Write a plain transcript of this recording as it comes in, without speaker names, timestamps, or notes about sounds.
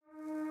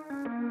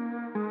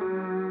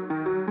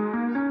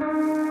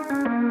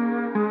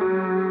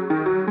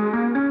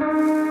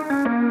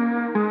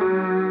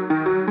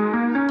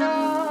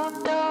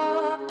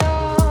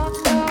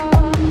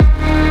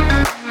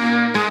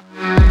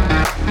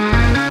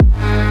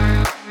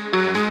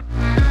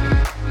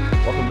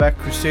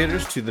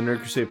Crusaders, to the Nerd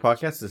Crusade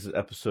podcast. This is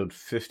episode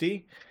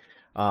 50.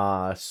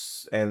 And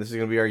this is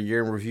going to be our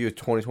year in review of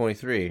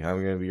 2023.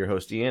 I'm going to be your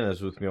host, Ian.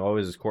 As with me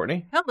always is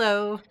Courtney.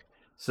 Hello.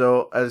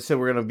 So, as I said,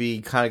 we're going to be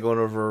kind of going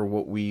over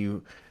what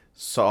we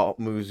saw,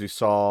 movies we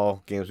saw,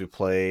 games we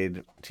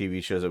played,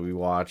 TV shows that we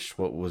watched,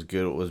 what was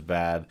good, what was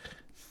bad,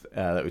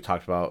 that we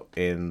talked about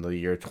in the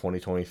year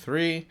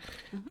 2023.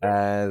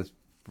 And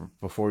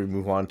before we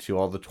move on to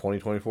all the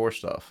 2024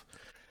 stuff.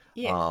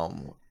 Yeah.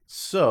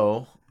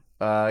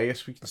 I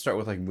guess we can start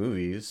with like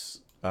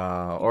movies.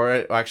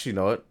 Actually, you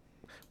know what?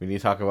 We need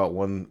to talk about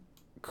one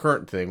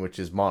current thing, which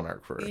is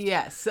Monarch first.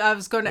 Yes, I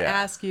was going to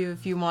ask you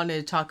if you wanted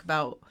to talk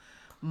about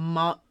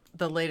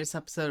the latest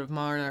episode of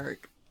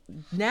Monarch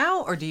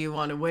now, or do you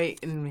want to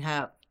wait and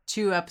have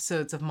 2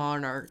 episodes of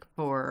Monarch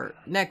for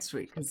next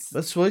week?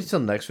 Let's wait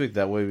till next week.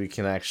 That way we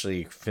can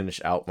actually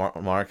finish out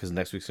Monarch, because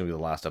next week's going to be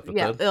the last episode.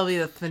 Yeah, it'll be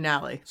the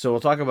finale. So we'll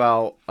talk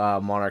about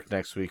Monarch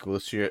next week. We'll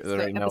see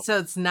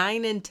episodes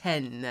 9 and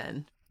 10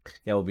 then.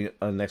 Yeah, we'll be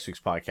on next week's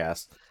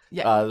podcast.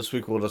 Yeah. This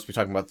week we'll just be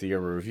talking about the year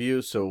in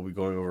review. So we'll be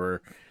going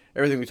over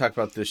everything we talked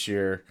about this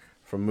year,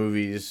 from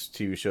movies,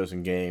 TV shows,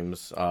 and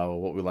games.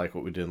 What we like,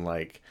 what we didn't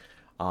like,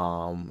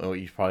 and what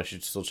you probably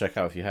should still check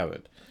out if you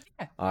haven't.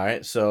 Yeah. All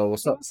right. So we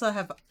also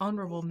have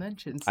honorable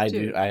mentions. I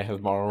do. I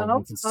have honorable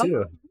mentions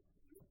too.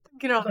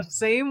 Get on the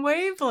same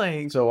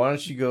wavelength. So why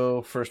don't you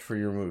go first for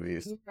your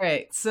movies?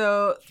 Right.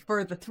 So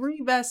for the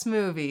 3 best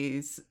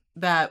movies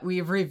that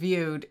we've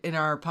reviewed in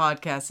our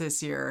podcast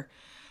this year,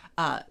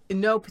 in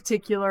no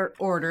particular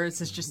order,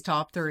 this is just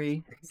top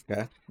 3.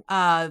 Okay.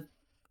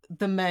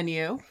 The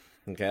Menu.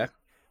 Okay.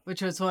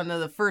 Which was one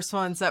of the first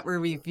ones that were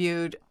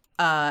reviewed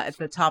at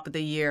the top of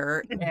the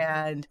year,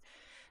 and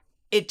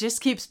it just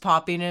keeps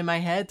popping in my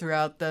head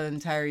throughout the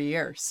entire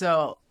year.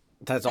 So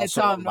that's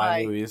also one of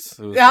my movies.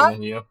 It was The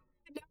Menu.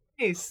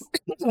 Nice.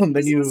 The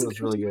Menu was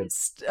really good.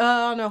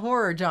 On a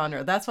horror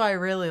genre. That's why I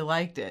really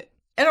liked it.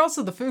 And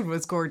also the food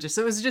was gorgeous.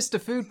 It was just a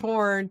food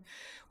porn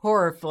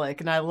horror flick,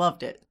 and I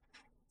loved it.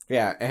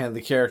 Yeah, and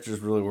the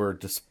characters really were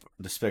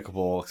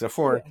despicable, except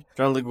for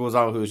John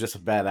Leguizamo, who was just a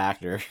bad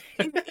actor.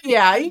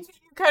 Yeah, you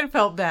kind of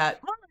felt bad.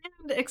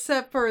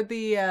 Except for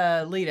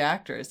the lead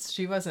actress.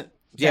 She wasn't.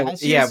 She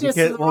was just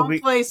in the wrong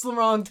place, the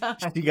wrong time.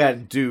 She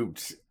got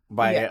duped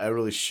by a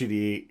really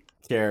shitty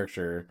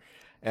character,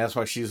 and that's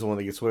why she's the one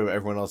that gets away, but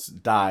everyone else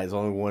dies. The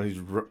only one who's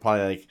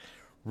probably like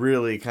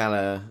really kind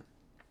of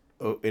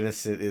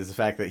innocent is the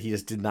fact that he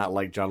just did not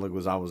like John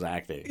Leguizamo's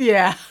acting.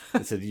 Yeah.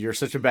 He said, "You're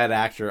such a bad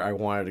actor. I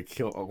wanted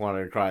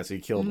to cry," so he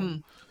killed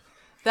him.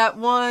 That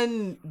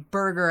one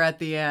burger at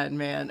the end,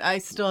 man. I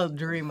still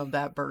dream of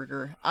that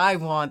burger. I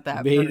want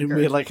that burger.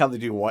 Made like how they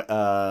do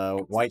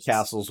White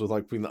Castles with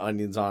like putting the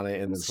onions on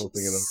it and then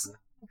flipping it over.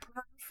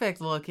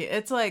 Perfect looking.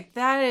 It's like,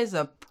 that is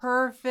a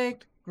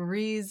perfect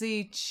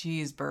greasy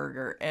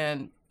cheeseburger.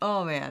 And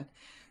oh man,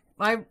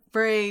 my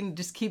brain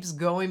just keeps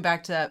going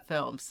back to that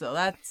film. So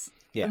that's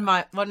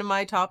one of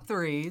my top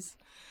 3s.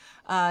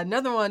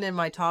 Another one in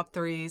my top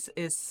 3s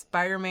is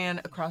Spider-Man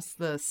Across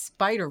the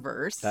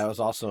Spider-Verse. That was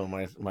also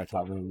my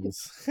top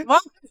movies.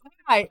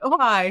 Why?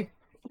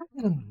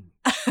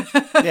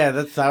 Yeah,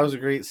 that was a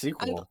great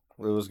sequel.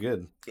 It was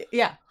good.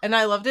 Yeah, and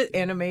I loved it.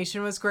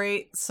 Animation was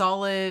great.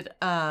 Solid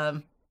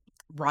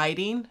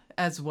writing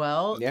as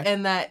well. Yeah.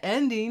 And that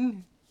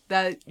ending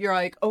that you're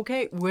like,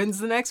 okay, when's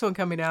the next one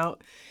coming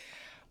out?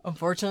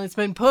 Unfortunately, it's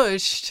been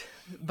pushed,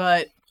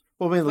 but...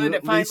 Well, at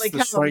least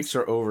the strikes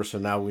are over, so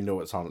now we know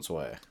it's on its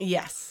way.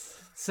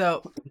 Yes.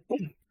 So,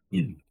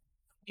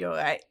 you're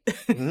right.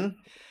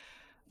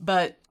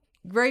 But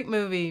great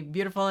movie,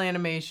 beautiful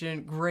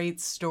animation,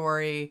 great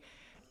story.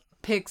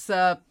 Picks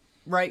up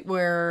right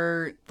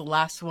where the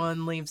last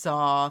one leaves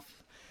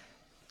off.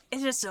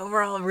 It's just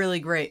overall really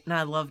great, and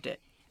I loved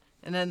it.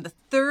 And then the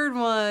third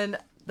one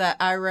that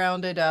I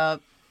rounded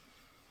up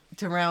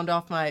to round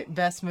off my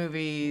best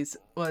movies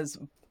was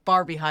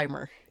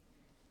Barbieheimer.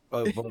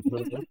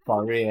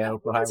 Barbie and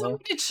Oppenheimer.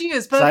 To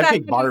choose, but I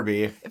picked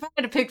Barbie. If I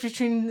had to pick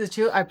between the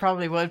two, I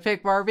probably would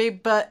pick Barbie.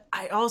 But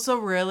I also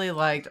really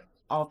liked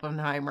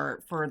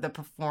Oppenheimer for the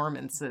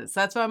performances.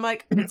 That's why I'm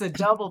like, it's a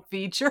double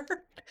feature.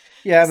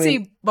 Yeah,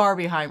 see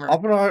Barbieheimer.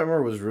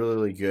 Oppenheimer was really,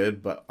 really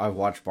good, but I've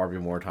watched Barbie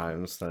more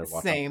times than I've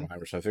watched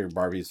Oppenheimer. So I figured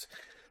Barbie's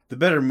the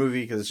better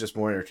movie because it's just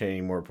more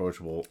entertaining, more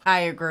approachable.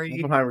 I agree.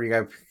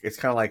 Oppenheimer, it's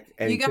kind of like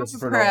you got to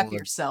prep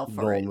yourself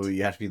for it. Movie.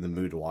 You have to be in the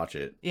mood to watch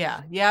it.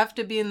 Yeah, you have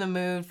to be in the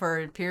mood for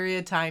a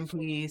period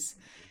timepiece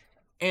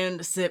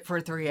and sit for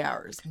 3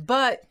 hours.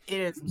 But it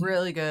is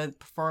really good.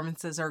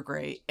 Performances are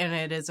great, and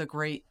it is a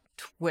great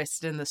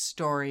twist in the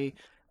story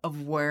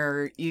of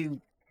where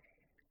you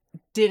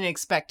didn't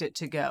expect it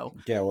to go.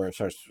 Yeah, where it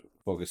starts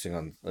focusing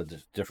on a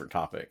different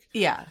topic.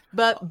 Yeah,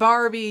 but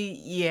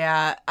Barbie,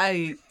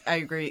 I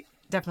agree.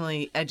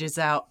 Definitely edges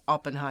out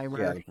Oppenheimer.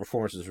 Yeah, the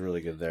performance is really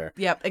good there.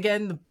 Yep.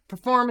 Again, the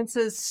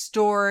performances,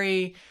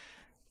 story,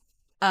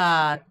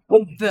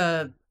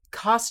 the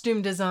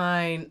costume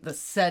design, the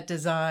set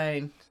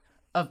design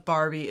of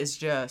Barbie is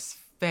just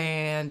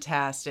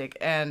fantastic.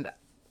 And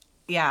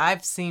yeah,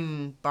 I've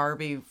seen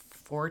Barbie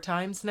 4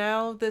 times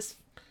now this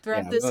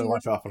throughout I've this only year.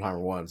 watched Oppenheimer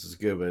once. It's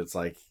good, but it's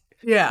like,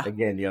 Yeah.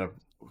 again, you gotta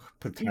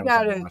put You time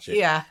aside to gotta, watch it.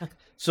 yeah.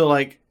 So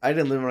like, I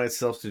didn't limit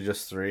myself to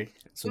just three.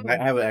 So I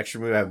Mm. have an extra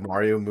movie. I have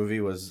Mario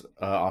movie was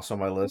also on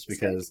my list That's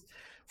good. because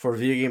for a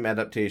video game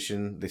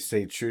adaptation, they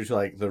stayed true to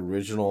like the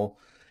original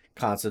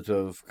concept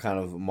of kind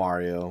of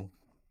Mario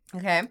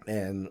Okay.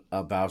 and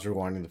Bowser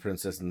wanting the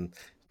princess and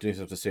doing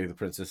stuff to save the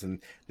princess,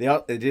 and they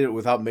did it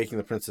without making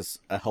the princess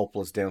a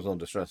helpless damsel in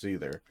distress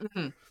either.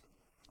 Hmm.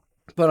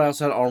 But I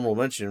also had honorable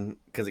mention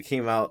because it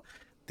came out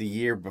the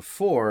year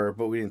before,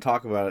 but we didn't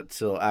talk about it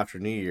till after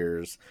New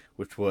Year's,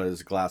 which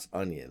was Glass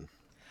Onion.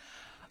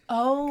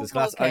 Oh, Because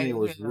Glass okay. Onion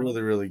was Yeah.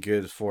 really, really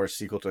good for a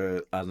sequel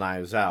to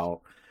Knives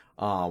Out.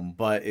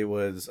 But it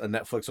was a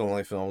Netflix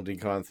only film,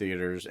 didn't come out in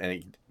theaters, and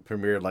it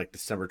premiered like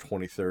December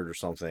 23rd or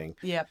something,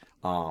 Yep.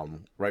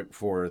 right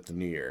before the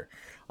New Year.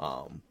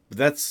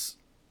 But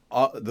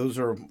those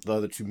are the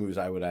other two movies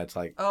I would add to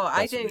like Oh,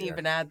 I best of didn't the year.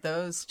 even add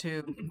those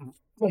to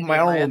Well, any my of my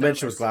honorable other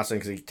mention was lists. Glass Onion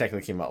because it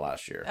technically came out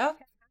last year.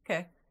 Okay.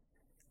 Okay.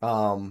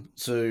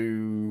 So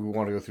you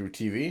want to go through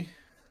TV?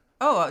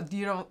 Oh,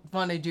 you don't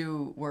want to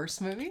do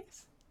worse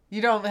movies?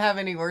 You don't have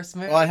any worse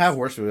Well, I have movies?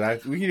 worse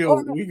movies. We can go.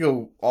 Or We can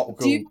go.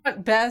 do you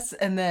want best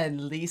and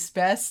then least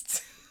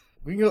best?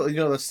 We can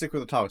go. Let's stick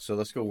with the topic. So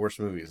let's go worst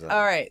movies then.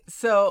 All right.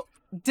 So,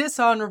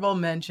 dishonorable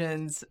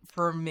mentions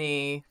for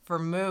me for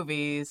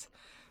movies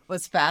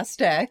was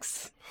Fast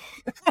X.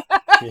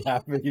 Yeah,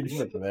 you just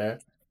look there.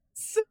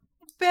 So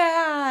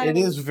bad. It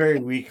is very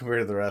weak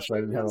compared to the rest. So I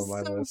didn't have it on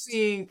my So list.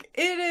 weak.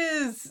 It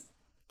is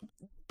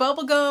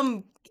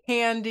bubblegum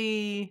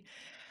candy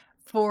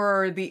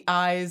for the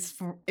eyes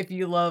if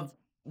you love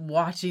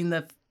watching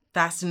the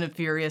Fast and the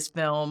Furious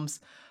films.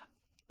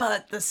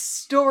 But the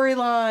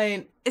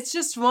storyline, it's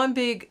just one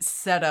big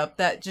setup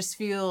that just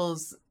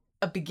feels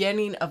a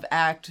beginning of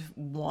Act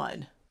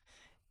 1.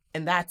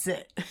 And that's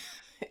it.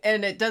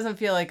 And it doesn't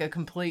feel like a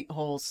complete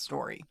whole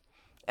story.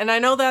 And I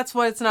know that's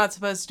what it's not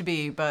supposed to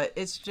be, but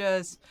it's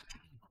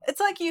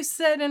like you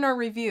said in our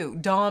review,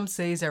 Dom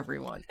saves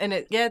everyone, and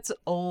it gets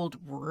old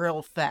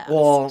real fast.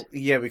 Well,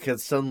 yeah,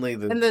 because suddenly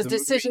and the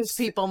decisions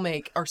people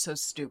make are so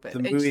stupid. The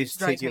It movie's just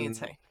drives me taking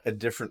insane. a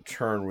different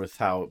turn with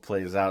how it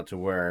plays out to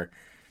where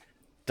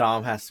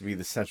Dom has to be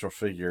the central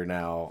figure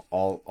now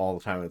all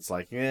the time. It's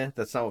like,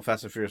 that's not what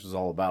Fast and Furious was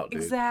all about,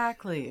 dude.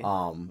 Exactly.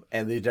 And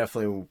they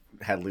definitely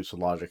had leaps of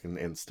logic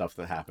and stuff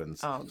that happens.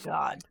 Oh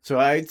God. So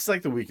it's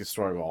like the weakest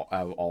story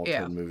of all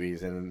Yeah. 10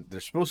 movies, and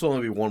there's supposed to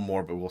only be one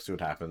more, but we'll see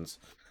what happens.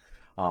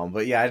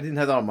 But yeah, I didn't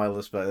have that on my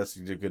list, but that's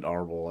a good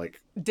honorable,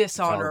 like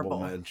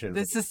dishonorable. mention.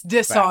 This is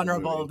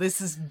dishonorable. movie. This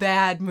is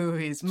bad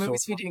movies.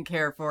 Movies So- we didn't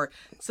care for.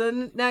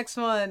 So next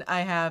one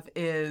I have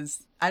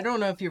is, I don't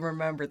know if you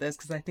remember this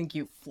because I think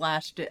you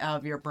flashed it out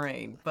of your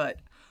brain, but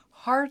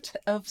Heart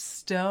of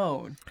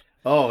Stone.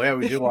 Oh yeah,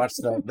 we did watch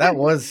that. That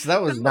was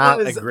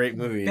not a great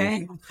movie.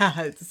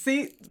 Bad.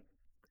 See,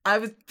 I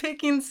was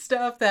picking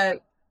stuff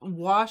that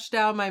washed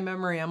out my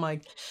memory. I'm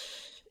like,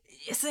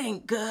 this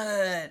ain't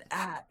good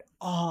at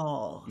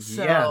all.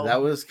 So, Yeah,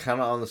 that was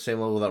kind of on the same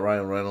level that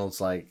Ryan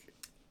Reynolds like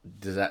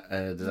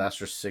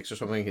Disaster 6 or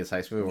something, his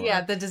heist movie.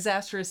 Yeah, The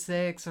Disastrous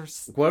Six or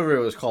whatever it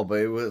was called, but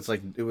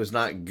it was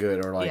not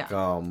good or like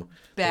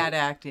bad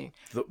acting,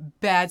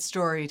 bad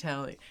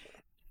storytelling,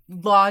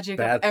 logic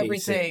of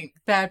everything,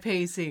 bad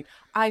pacing.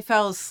 I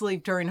fell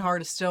asleep during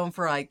Heart of Stone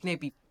for like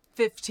maybe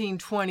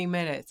 15-20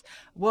 minutes.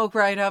 Woke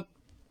right up,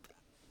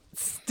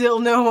 still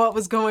know what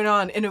was going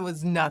on, and it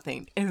was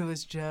nothing. It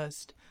was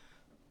just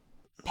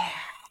bad.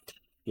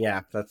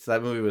 Yeah,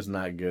 that movie was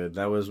not good.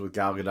 That was with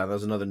Gal Gadot. That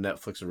was another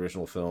Netflix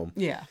original film.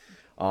 Yeah.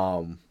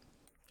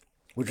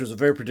 Which was a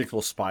very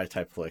predictable spy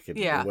type flick.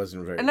 It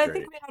wasn't very. And great. I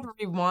think we had to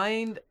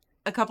rewind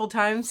a couple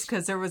times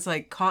because there was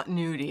like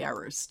continuity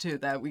errors too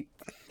that we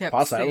kept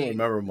Possibly, I don't seeing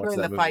remember much of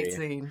during that the movie. fight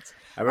scenes.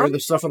 I remember the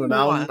stuff on the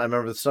mountain. one. I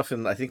remember the stuff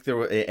in. I think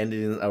it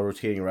ended in a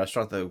rotating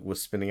restaurant that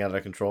was spinning out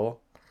of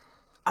control.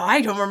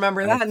 I don't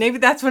remember that. Maybe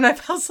that's when I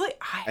fell asleep.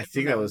 I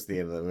think that was the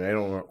end of it. I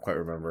don't quite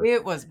remember.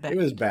 It was bad. It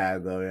was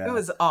bad though. Yeah. It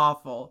was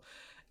awful.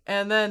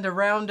 And then to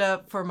round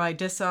up for my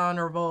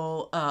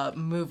dishonorable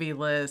movie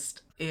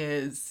list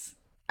is,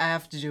 I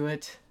have to do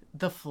it,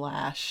 The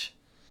Flash.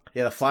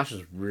 Yeah, The Flash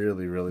is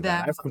really, really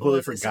bad. I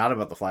completely forgot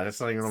about The Flash.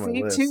 It's not even on my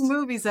list. Two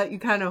movies that you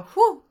kind of,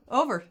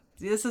 over.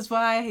 This is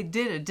why I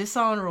did a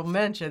dishonorable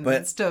mention.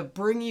 But it's to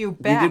bring you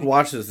back. We did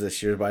watch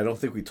this year, but I don't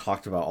think we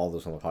talked about all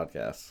this on the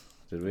podcast.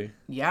 Did we?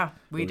 Yeah,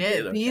 we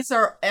did. Okay. These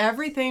are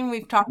everything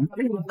we've talked about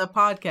on the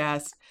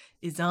podcast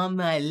is on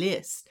my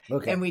list.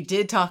 Okay. And we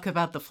did talk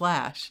about The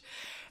Flash.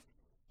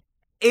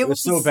 It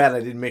was so bad I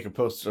didn't make a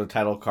post or a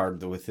title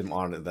card with him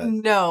on it.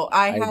 No,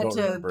 I had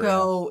to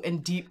go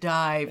and deep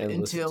dive and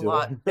into a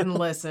lot and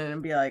listen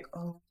and be like,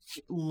 oh,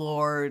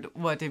 Lord,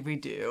 what did we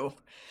do?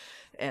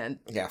 And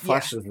yeah,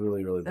 Flash was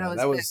really, really bad.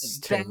 That was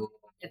terrible.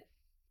 Bad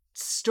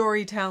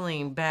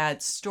storytelling,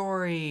 bad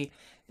story.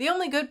 The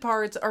only good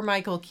parts are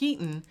Michael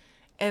Keaton,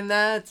 and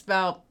that's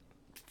about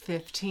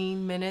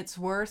 15 minutes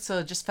worth.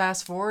 So just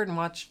fast forward and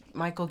watch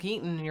Michael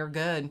Keaton and you're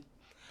good.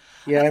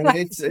 Yeah, I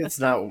mean, it's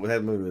not,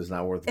 that movie is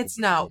not worth it. It's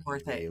not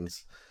worth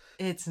it.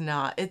 It's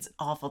not. It's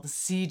awful. The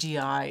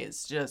CGI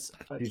is just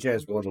CGI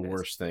is one of the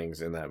worst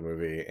things in that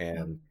movie,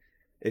 and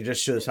it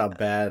just shows how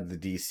bad the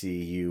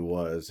DCU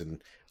was. And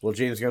will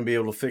James going to be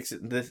able to fix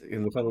it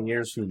in the coming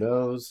years? Who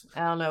knows?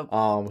 I don't know.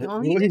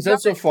 What he's done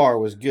so far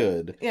was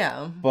good.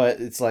 Yeah. But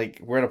it's like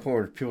we're at a point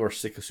where people are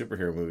sick of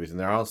superhero movies, and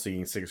they're honestly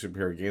getting sick of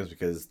superhero games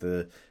because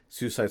the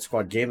Suicide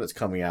Squad game that's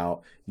coming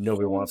out,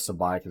 nobody wants to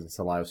buy because it's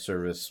a live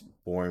service,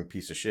 boring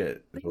piece of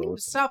shit.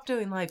 Stop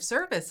doing live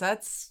service.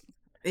 That's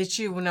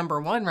issue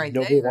number one right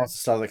there. Nobody wants to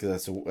stop that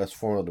because that's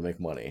formula to make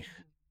money.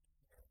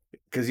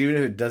 Because even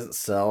if it doesn't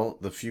sell,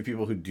 the few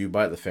people who do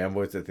buy it, the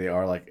fanboys that they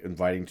are like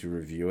inviting to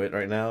review it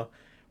right now,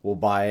 will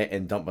buy it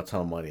and dump a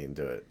ton of money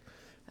into it.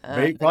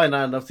 Probably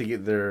not enough to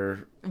get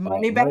their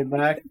money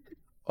back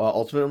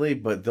ultimately,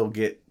 but they'll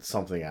get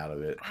something out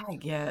of it. I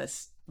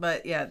guess.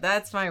 But yeah,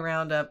 that's my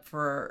roundup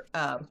for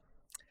I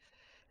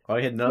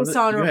had none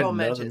dishonorable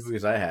mentions. None of the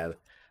movies I had.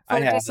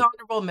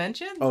 Dishonorable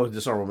mentions? Oh,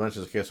 dishonorable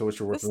mentions. Okay, so what's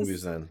your worst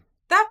movies then?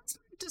 That's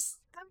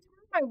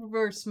my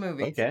worst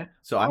movie. Okay,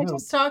 so I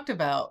just talked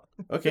about.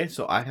 Okay,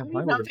 so I have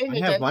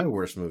my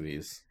worst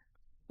movies.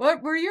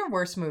 What were your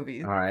worst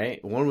movies? All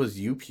right, one was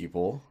You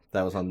People.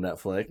 That was on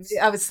Netflix.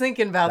 I was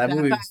thinking about that. That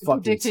movie was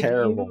fucking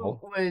terrible.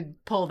 You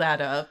would pull that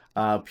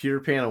up. Peter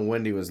Pan and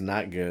Wendy was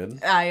not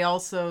good. I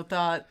also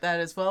thought that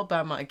as well,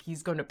 but I'm like,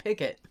 he's going to pick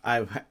it.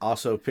 I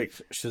also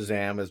picked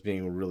Shazam as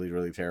being really,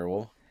 really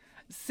terrible.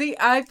 See,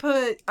 I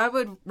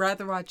would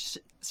rather watch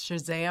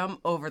Shazam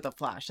over The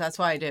Flash. That's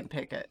why I didn't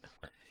pick it.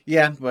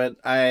 Yeah, but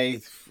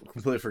I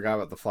completely forgot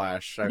about The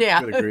Flash. I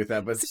could agree with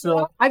that, but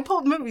still, I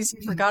pulled movies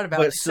you forgot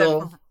about, except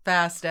for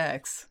Fast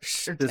X.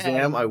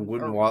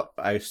 Shazam,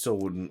 I still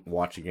wouldn't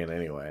watch again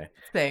anyway.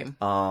 Same.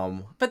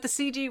 But the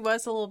CG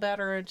was a little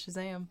better in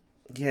Shazam.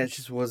 Yeah, it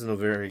just wasn't a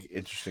very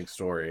interesting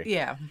story.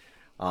 Yeah.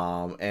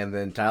 And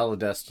then Dial of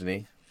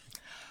Destiny.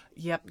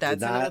 Yep,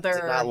 that's another.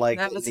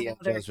 That was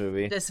another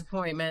movie.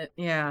 Disappointment.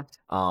 Yeah.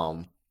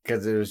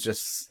 Because it was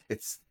just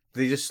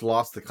they just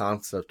lost the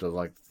concept of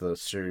like the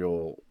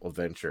serial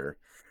adventure,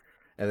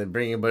 and then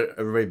bringing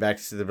everybody back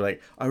to see them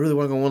like, I really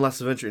want to go on one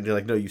last adventure, and they're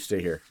like, no, you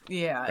stay here.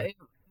 Yeah, it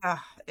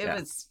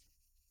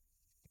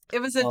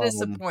was a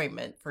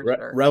disappointment for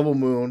sure. Rebel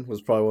Moon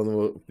was probably one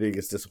of the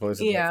biggest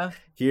disappointments. Yeah, like,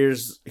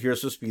 here's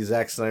supposed to be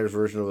Zack Snyder's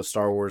version of a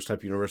Star Wars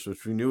type universe,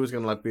 which we knew was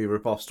going to be a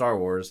rip off Star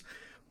Wars,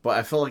 but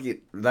I felt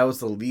like that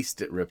was the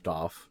least it ripped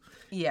off.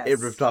 Yes, it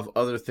ripped off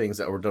other things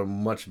that were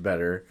done much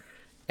better.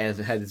 And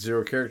it had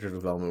zero character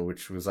development,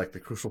 which was like the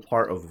crucial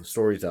part of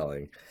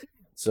storytelling.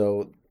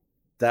 So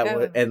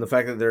and the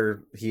fact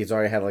that he's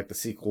already had like the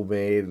sequel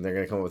made, and they're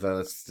gonna come up with that,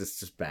 that's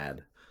just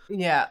bad.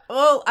 Yeah.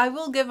 Well, I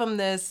will give him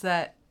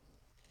that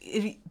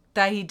he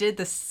did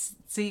the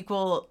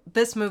sequel,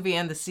 this movie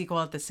and the sequel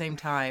at the same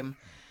time.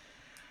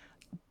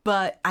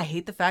 But I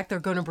hate the fact they're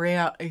going to bring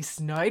out a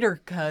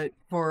Snyder cut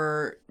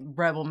for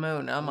Rebel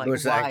Moon. I'm like,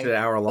 it's actually an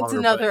hour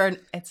longer.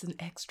 It's an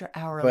extra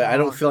hour. But I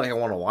don't feel like I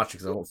want to watch it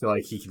because I don't feel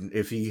like he can.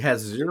 If he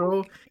has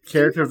zero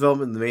character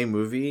development in the main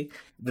movie,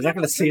 they're not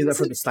going to save that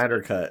for the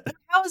Snyder cut.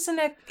 How is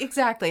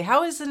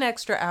an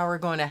extra hour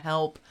going to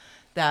help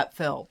that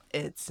film?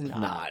 It's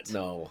not.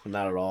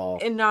 Not at all.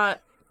 And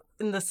not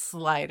in the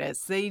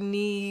slightest. They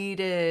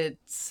needed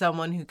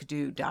someone who could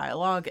do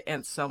dialogue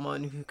and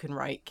someone who can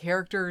write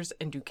characters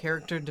and do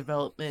character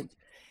development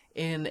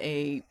in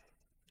a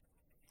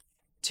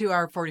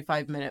 2-hour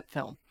 45-minute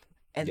film,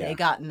 and they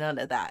got none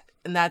of that,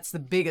 and that's the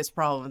biggest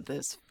problem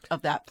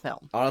of that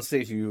film.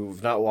 Honestly, if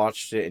you've not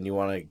watched it and you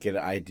want to get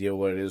an idea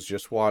what it is,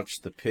 just watch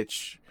the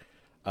pitch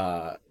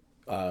meeting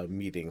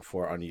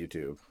on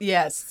YouTube.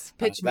 Yes,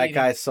 pitch meeting. That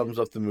guy sums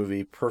up the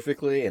movie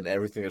perfectly and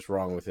everything that's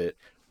wrong with it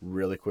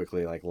really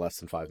quickly, like less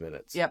than 5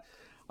 minutes. Yep.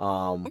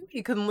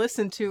 You can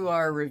listen to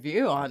our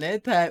review on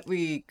it that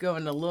we go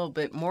in a little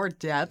bit more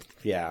depth.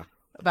 Yeah.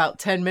 About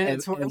 10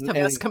 minutes worth of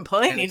us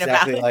complaining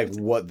about it. Like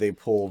what they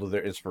pulled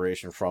their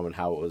inspiration from and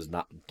how it was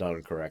not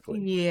done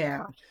correctly.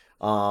 Yeah.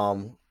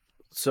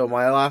 So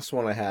my last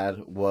one I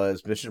had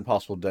was Mission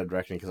Impossible: Dead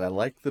Reckoning because I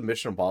like the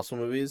Mission Impossible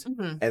movies,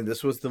 and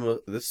this was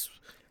this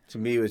to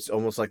me was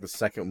almost like the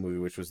second movie,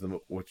 which was the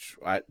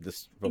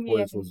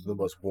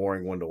most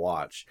boring one to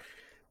watch.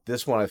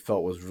 This one I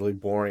felt was really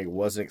boring. It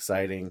wasn't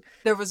exciting.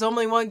 There was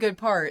only one good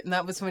part, and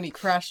that was when he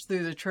crashed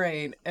through the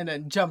train and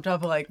then jumped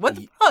up like, what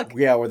the fuck?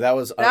 Yeah, well, that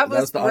was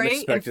the great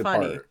unexpected and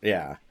funny. part.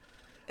 Yeah.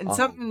 And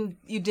something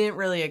you didn't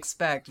really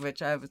expect,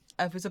 which I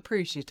was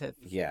appreciative.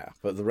 Yeah,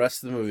 but the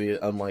rest of the movie,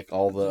 unlike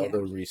all the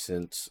other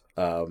recent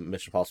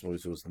Mission Impossible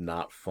movies, was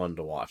not fun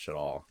to watch at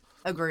all.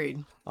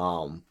 Agreed.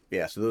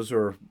 Yeah, so those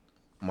were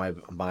my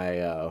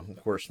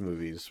worst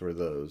movies were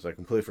those. I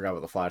completely forgot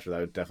about The Flash, but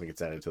that definitely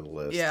gets added to the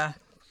list. Yeah.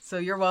 So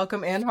you're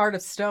welcome, and Heart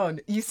of Stone.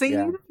 You see,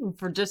 you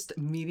just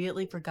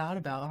immediately forgot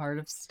about Heart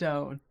of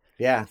Stone.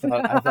 Yeah,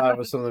 I thought it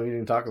was something we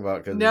didn't talk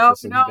about. No,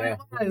 it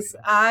was.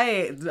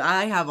 I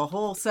have a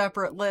whole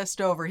separate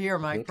list over here,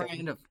 my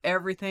friend, of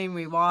everything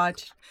we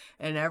watched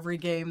and every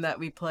game that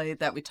we played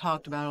that we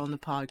talked about on the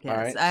podcast.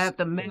 Right. I have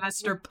the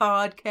master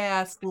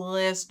podcast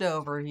list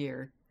over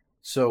here.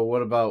 So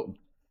what about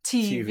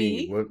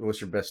TV.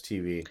 What's your best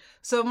TV?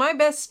 So my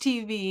best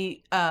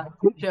TV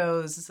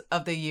shows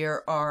of the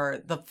year are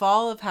The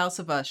Fall of House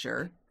of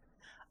Usher.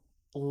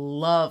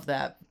 Love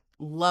that.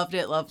 Loved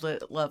it, loved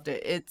it, loved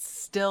it. It's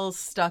still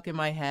stuck in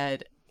my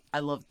head. I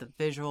love the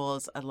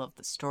visuals. I love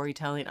the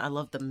storytelling. I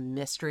love the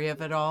mystery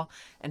of it all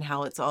and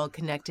how it's all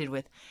connected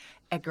with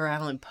Edgar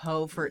Allan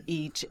Poe for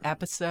each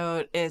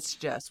episode. It's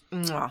just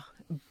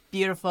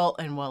beautiful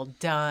and well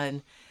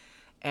done.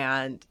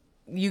 And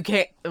you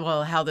can't,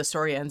 well, how the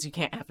story ends, you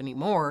can't have any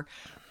more.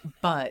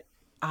 But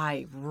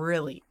I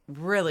really,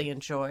 really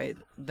enjoyed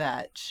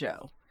that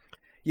show.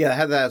 Yeah, I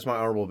had that as my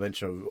honorable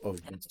mention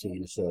of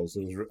TV shows.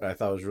 I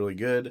thought it was really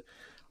good.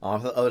 The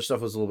other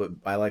stuff was a little bit,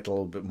 I liked a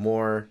little bit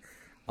more.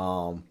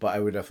 But I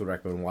would definitely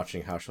recommend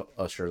watching House of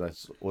Usher. That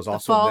was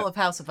also Fall of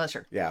House of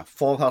Usher. Yeah,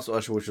 Fall of House of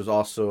Usher, which was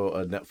also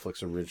a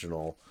Netflix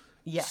original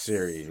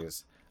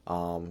series.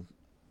 I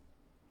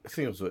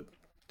think it was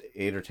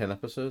 8 or 10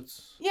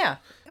 episodes. Yeah,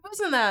 it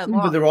wasn't that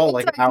long. But they were all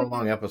like an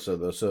hour-long episode,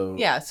 though. So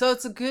yeah, so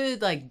it's a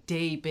good like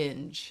day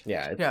binge.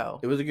 Yeah, show.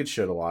 It was a good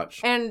show to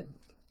watch. And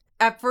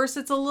at first,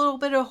 it's a little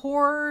bit of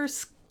horror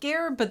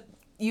scare, but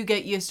you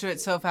get used to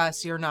it so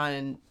fast you're not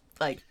in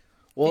like.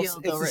 Well, it's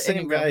the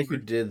same guy who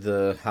did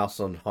the House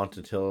on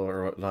Haunted Hill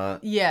or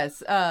whatnot. Yes,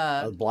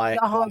 the Bly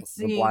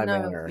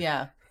Manor.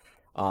 Yeah.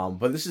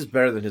 But this is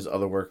better than his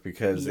other work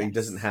because he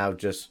doesn't have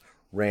just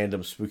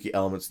random spooky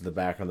elements in the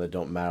background that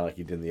don't matter like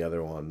he did in the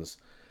other ones.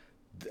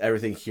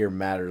 Everything here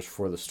matters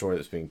for the story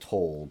that's being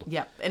told.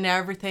 Yep, and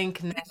everything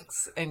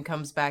connects and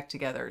comes back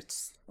together.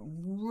 It's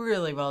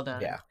really well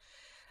done.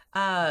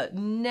 Yeah.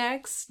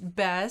 Next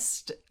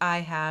best I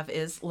have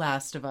is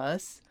Last of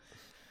Us.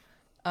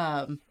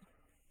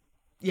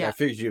 Yeah, I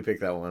figured you'd pick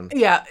that one.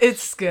 Yeah,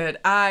 it's good.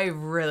 I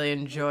really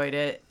enjoyed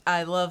it.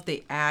 I love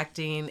the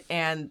acting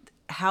and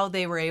how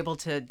they were able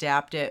to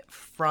adapt it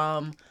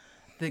from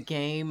the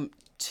game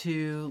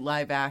to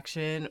live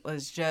action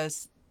was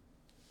just,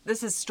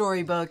 this is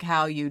storybook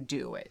how you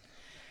do it.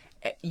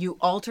 You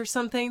alter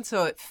something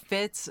so it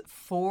fits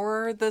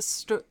for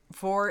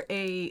for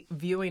a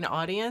viewing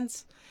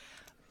audience,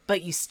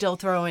 but you still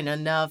throw in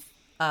enough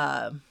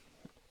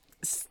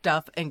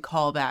stuff and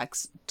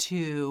callbacks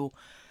to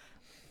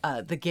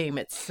the game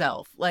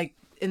itself. Like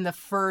in the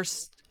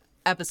first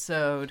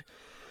episode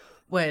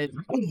when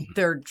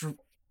they're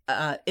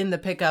in the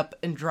pickup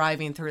and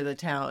driving through the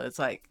town, it's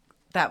like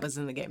that was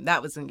in the game,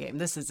 that was in the game,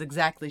 this is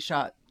exactly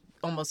shot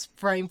almost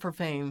frame for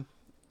frame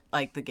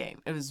like the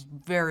game. It was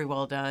very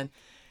well done.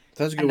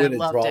 That's a good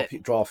way to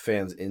draw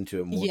fans into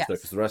it more,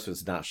 because the rest of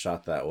it's not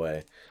shot that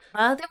way.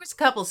 There was a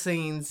couple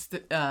scenes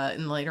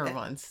in later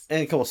ones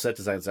and a couple set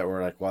designs that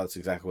were like, wow, that's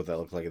exactly what that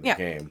looked like in the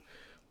game.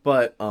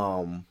 But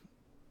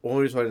one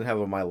reason why I didn't have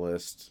it on my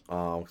list,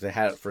 because I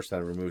had it first time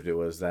I removed it,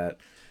 was that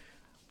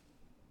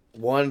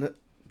one,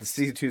 the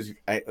season 2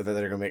 that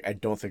they're gonna make, I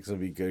don't think is gonna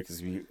be good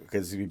because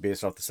it's gonna be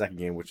based off the second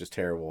game, which is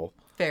terrible.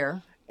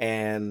 Fair.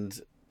 And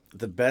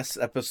the best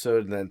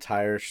episode in the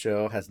entire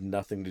show has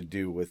nothing to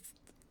do with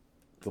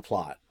the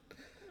plot.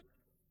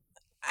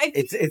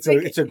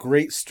 It's a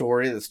great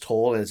story that's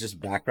told, and it's just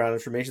background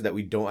information that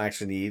we don't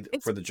actually need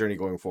for the journey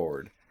going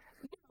forward.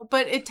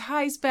 But it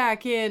ties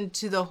back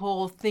into the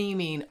whole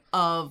theming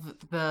of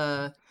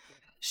the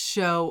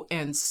show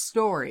and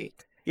story.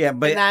 Yeah,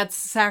 but and that's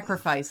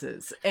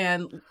sacrifices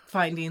and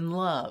finding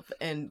love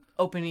and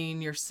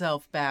opening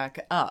yourself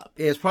back up.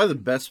 Yeah, it's probably the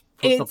best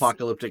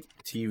post-apocalyptic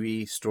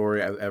TV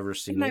story I've ever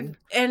seen.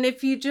 And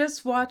if you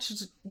just watch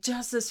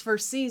just this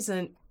first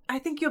season, I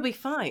think you'll be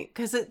fine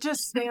because it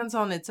just stands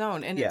on its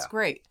own and it's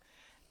great.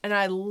 And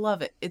I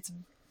love it. It's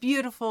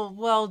beautiful,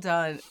 well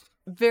done,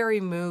 very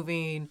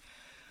moving.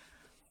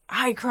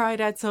 I cried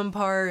at some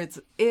parts.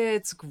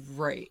 It's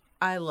great.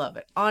 I love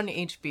it. On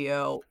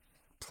HBO.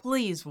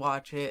 Please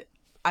watch it.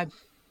 I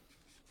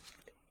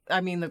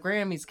mean, the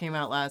Grammys came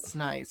out last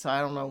night, so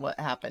I don't know what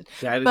happened.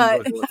 Yeah,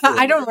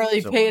 I don't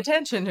really pay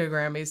attention to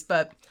Grammys,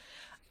 but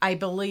I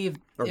believe...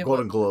 Or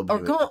Golden Globes. Or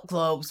Golden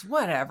Globes,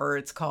 whatever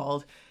it's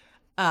called.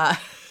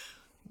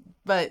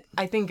 But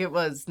I think it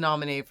was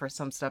nominated for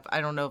some stuff.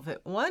 I don't know if it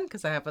won,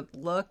 because I haven't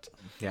looked.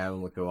 Yeah, I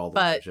haven't looked at all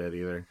the shit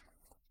either.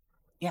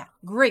 Yeah,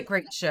 great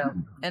show.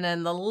 And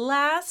then the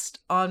last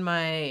on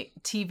my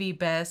TV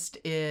best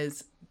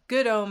is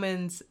Good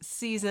Omens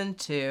Season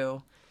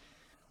 2.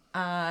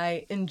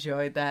 I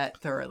enjoyed that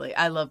thoroughly.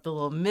 I love the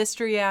little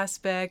mystery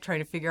aspect, trying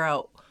to figure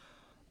out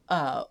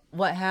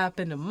what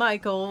happened to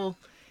Michael,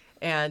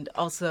 and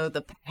also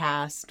the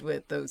past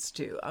with those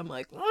two. I'm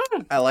like,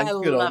 I like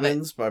Good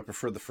Omens, but I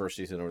prefer the first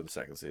season over the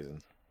second season.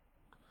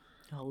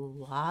 A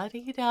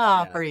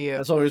la-di-da for you.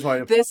 That's the reason why.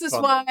 This is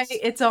why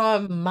it's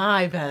on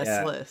my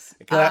best list.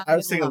 I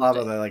was thinking a lot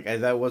about that. Like,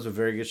 that was a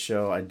very good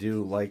show. I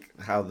do like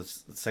how the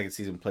second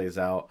season plays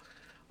out,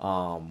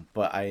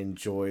 but I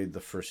enjoyed the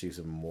first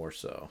season more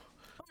so.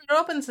 It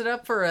opens it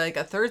up for like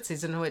a third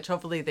season, which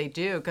hopefully they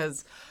do,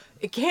 because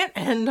it can't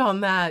end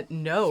on that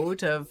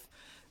note of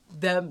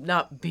them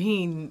not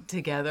being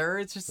together.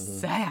 It's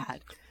just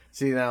sad.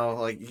 See, now,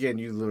 like, again,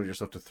 you limited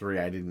yourself to 3.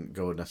 I didn't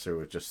go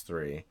necessarily with just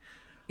 3.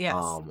 Yes,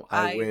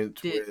 I I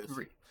went did with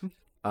agree.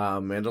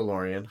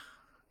 Mandalorian,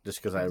 just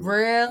because I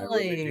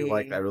Really?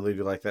 really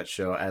do like that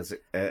show as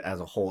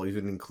a whole,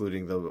 even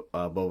including the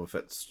Boba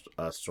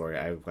Fett story.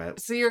 I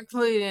went. So you're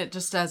including it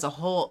just as a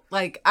whole.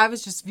 Like I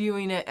was just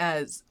viewing it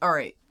as all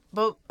right,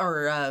 both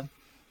or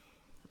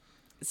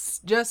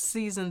just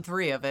season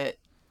 3 of it,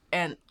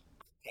 and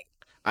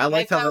I I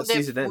liked how that found it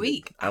season ended.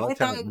 weak. I I liked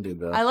how thought it ended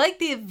though. I like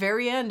the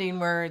very ending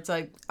where it's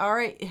like, all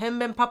right,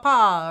 him and Papa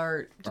are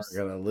Are just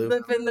gonna live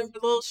live in their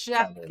little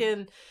shack cabin.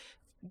 and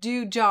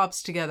do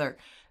jobs together.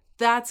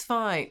 That's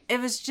fine. It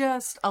was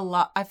just a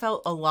lot. I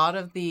felt a lot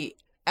of the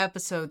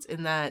episodes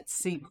in that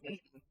season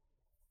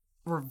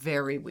were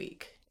very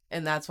weak,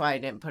 and that's why I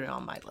didn't put it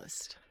on my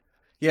list.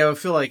 Yeah, I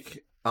feel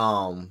like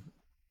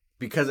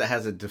because it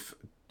has it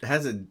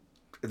has a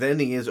the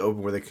ending is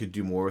open where they could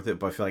do more with it,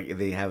 but I feel like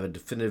they have a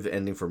definitive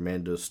ending for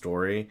Mando's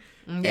story,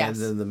 and Yes.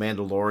 then the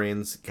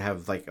Mandalorians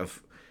have like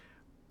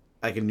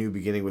a new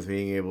beginning with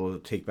being able to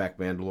take back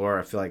Mandalore.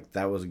 I feel like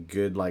that was a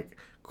good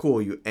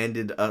cool. You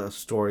ended a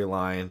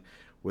storyline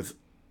with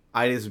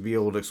ideas to be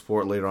able to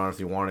explore it later on if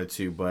you wanted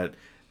to, but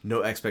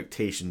no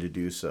expectation to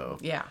do so.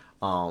 Yeah.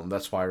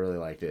 That's why I really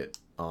liked it.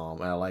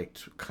 And I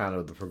liked kind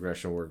of the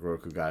progression where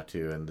Grogu got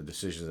to and the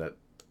decisions that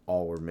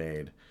all were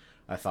made.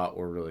 I thought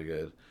were really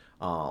good.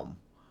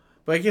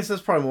 But I guess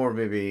that's probably more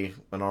maybe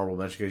an honorable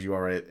mention because you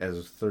are right. As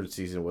the third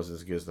season wasn't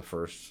as good as the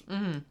first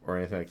or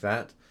anything like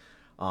that.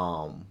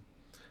 Um,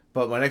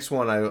 but my next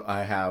one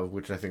I have,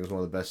 which I think is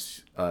one of the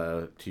best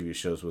TV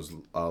shows, was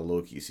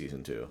Loki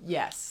season 2.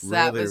 Yes,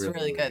 that Really, was really,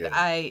 really really good. good.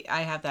 I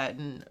have that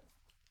in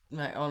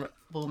my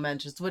honorable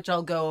mentions, which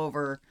I'll go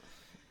over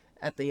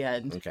at the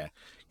end. Okay,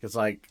 because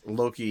like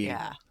Loki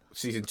Yeah.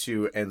 season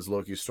 2 ends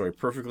Loki's story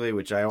perfectly,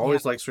 which I Yeah.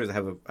 always like stories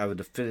that have a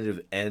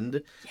definitive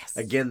end. Yes.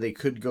 Again, they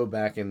could go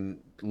back and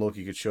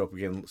Loki could show up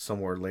again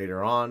somewhere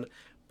later on,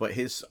 but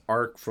his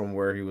arc from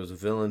where he was a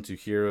villain to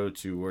hero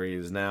to where he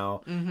is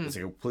now, Mm-hmm. it's a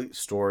complete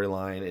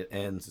storyline. It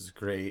ends. It's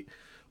great.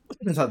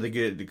 I thought they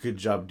did a good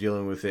job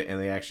dealing with it, and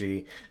they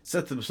actually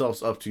set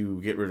themselves up to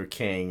get rid of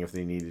Kang if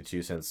they needed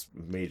to, since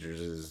Majors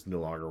is no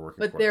longer working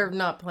But for they're them.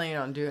 not planning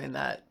on doing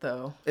that,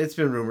 though. It's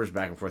been rumors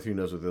back and forth. Who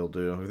knows what they'll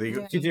do? If they Yeah.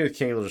 continue with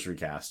Kang, they'll just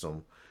recast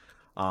him.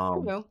 You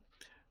Um, know.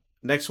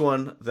 Next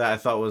one that I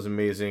thought was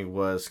amazing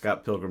was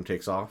Scott Pilgrim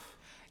Takes Off.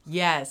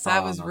 Yes,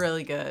 that was Um,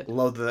 really good.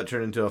 Love that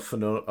turned into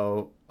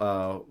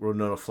a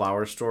Winona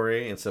Flower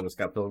story instead of a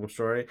Scott Pilgrim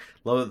story.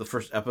 Love that the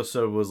first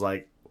episode was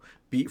like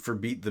beat for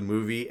beat the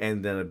movie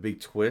and then a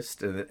big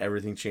twist and then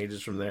everything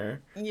changes from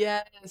there.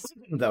 Yes.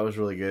 That was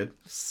really good.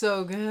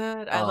 So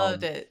good. I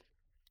loved Um, it.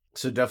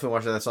 so definitely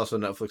watch that. That's also a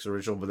Netflix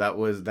original, but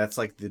that's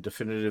like the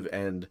definitive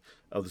end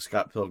of the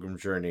Scott Pilgrim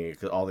journey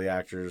because all the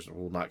actors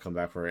will not come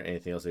back for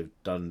anything else. They've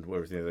done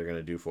everything they're going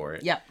to do for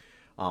it. Yep.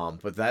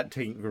 But that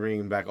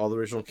bringing back all the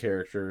original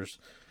characters,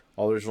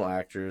 all the original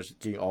actors,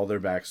 getting all their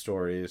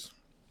backstories,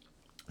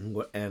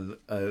 and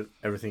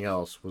everything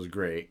else was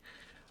great.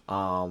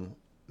 Um,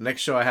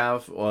 Next show I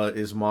have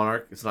is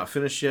Monarch. It's not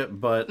finished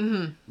yet, but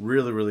Mm-hmm.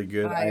 really, really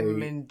good.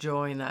 I'm I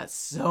enjoying that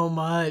so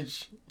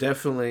much.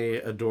 definitely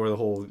adore the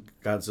whole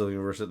Godzilla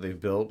universe that they've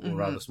built around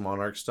Mm-hmm. this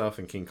Monarch stuff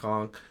and King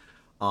Kong.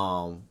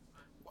 Um,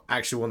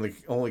 Actually, one of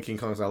the only King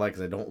Kongs I like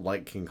is I don't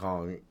like King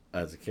Kong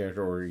as a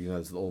character or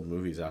as the old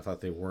movies. I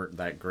thought they weren't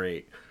that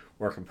great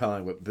or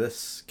compelling, but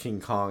this King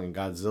Kong and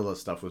Godzilla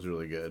stuff was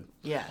really good.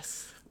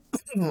 Yes.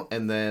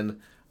 And then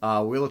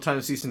Wheel of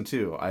Time season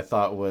 2 I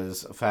thought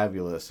was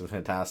fabulous and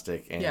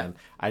fantastic, Yeah. and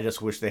I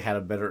just wish they had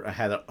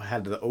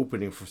had the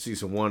opening for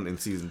season 1 and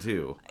season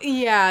 2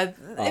 Yeah.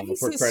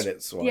 before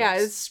credits Yeah,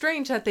 was. it's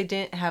strange that they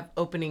didn't have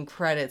opening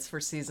credits for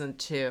season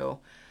 2.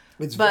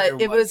 It's But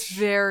very it was much.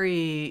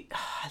 very,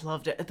 I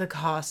loved it. The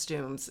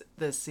costumes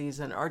this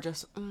season are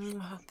just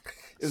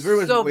It's very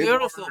much so way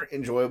beautiful. more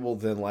enjoyable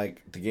than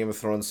like the Game of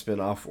Thrones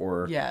spinoff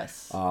or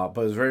Yes. but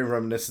it's very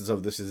reminiscent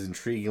of this is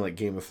intriguing like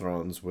Game of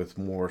Thrones with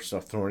more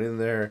stuff thrown in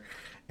there,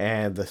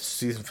 and the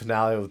season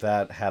finale of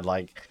that had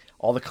like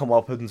all the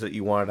comeuppance that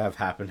you wanted to have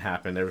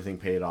happen. Everything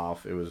paid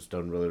off. It was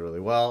done really really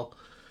well.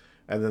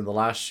 And then the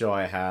last show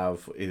I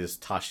have is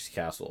Tashi's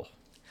Castle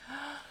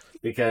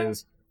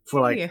because for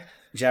like Yeah.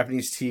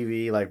 Japanese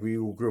TV, like we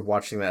grew up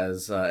watching that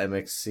as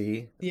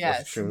MXC,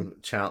 Yes. Extreme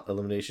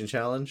Elimination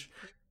Challenge.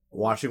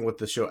 Watching what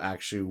the show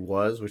actually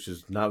was, which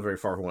is not very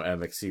far from what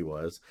MXC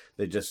was,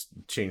 they just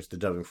changed the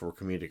dubbing for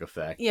comedic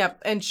effect. Yep,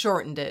 and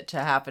shortened it to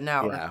half an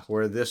hour. Yeah,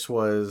 where this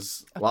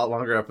was a lot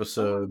longer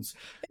episodes.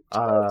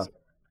 Uh,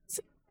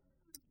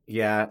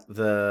 yeah,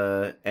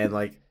 the and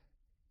like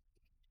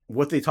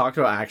what they talked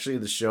about actually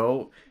in the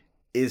show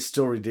is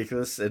still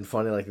ridiculous and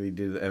funny, like they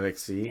did at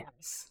MXC.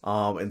 Yes.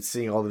 And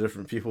seeing all the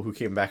different people who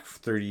came back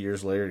 30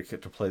 years later to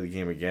play the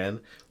game again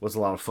was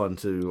a lot of fun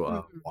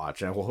to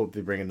watch. And I will hope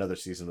they bring another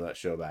season of that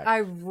show back. I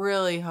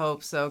really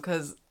hope so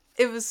because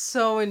it was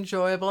so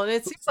enjoyable, and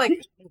it seems like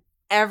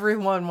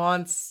everyone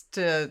wants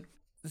to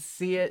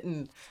see it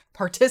and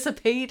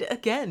participate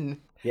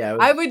again. Yeah,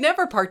 I would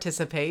never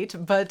participate,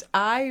 but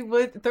I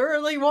would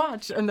thoroughly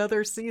watch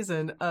another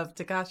season of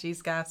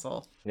Takashi's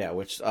Castle. Yeah,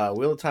 which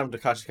Wheel of Time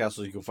Takashi's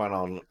Castle you can find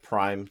on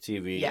Prime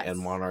TV, and Yes.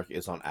 Monarch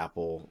is on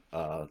Apple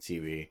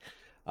TV.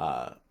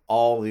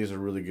 All these are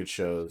really good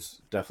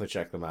shows. Definitely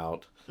check them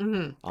out.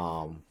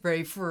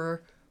 Ready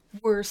for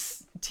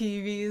worse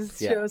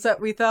TVs Yeah. shows that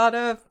we thought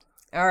of?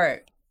 All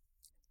right.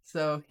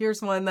 So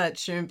here's one that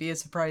shouldn't be a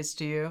surprise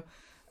to you.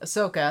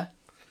 Ahsoka.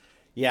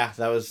 Yeah,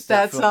 that was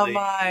That's on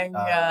definitely,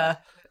 my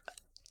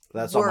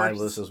that's on my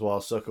worst. list as well.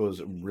 Ahsoka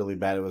was really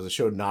bad. It was a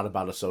show not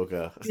about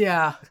Ahsoka.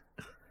 Yeah.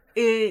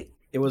 It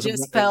was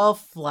just fell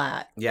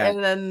flat. Yeah.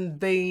 And then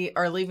they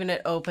are leaving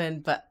it open,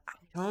 but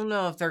I don't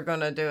know if they're going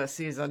to do a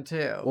season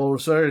 2. Well,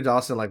 Rosario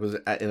Dawson was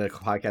in a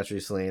podcast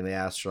recently, and they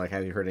asked her like,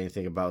 "Have you heard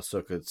anything about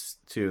Ahsoka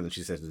 2?" And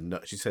she said no.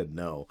 She said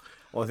no.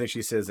 Only thing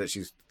she says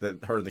that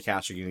her and the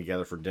cast are getting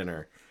together for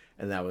dinner,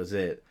 and that was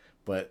it.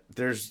 But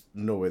there's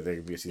no way there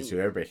could be a season 2.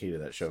 Everybody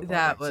hated that show.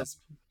 That was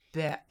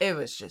bad. It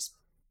was just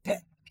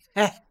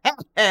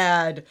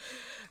bad.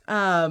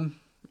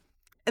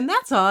 And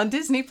that's on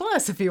Disney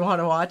Plus if you want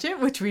to watch it,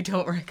 which we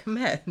don't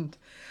recommend.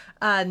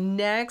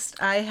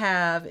 Next I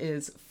have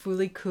is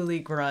Fooly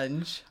Cooly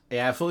Grunge.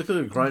 Yeah, Fully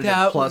Cooly Grunge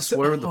That plus was-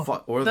 whatever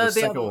the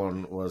second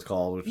one was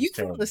called, which You was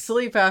fell terrible.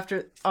 asleep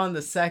on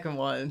the second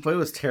one. But it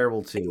was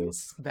terrible too.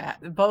 It's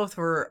bad. Both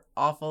were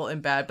awful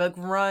and bad, but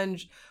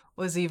Grunge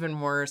was even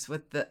worse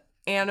with the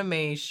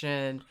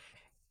animation,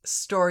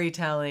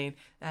 storytelling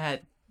that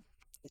had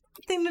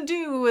nothing to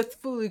do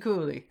with Fooly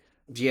Cooly.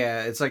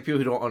 Yeah, it's like people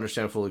who don't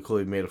understand Fully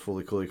Cooly made a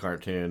Fully Cooly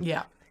cartoon.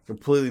 Yeah.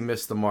 Completely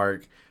missed the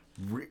mark.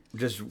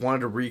 Just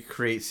wanted to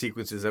recreate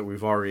sequences that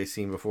we've already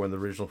seen before in the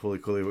original Fully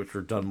Cooly, which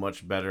were done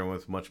much better and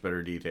with much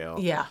better detail.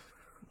 Yeah.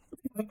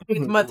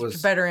 With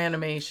much better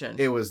animation.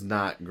 It was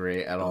not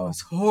great at all. It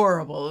was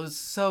horrible. It was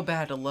so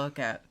bad to look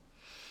at.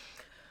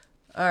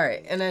 All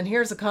right, and then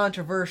here's a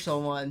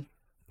controversial one.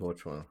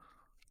 Which one?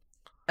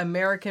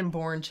 American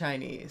Born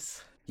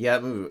Chinese. Yeah,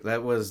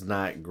 that was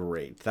not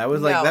great. That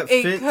was like, that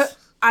fits.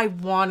 I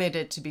wanted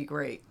it to be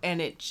great, and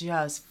it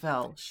just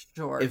fell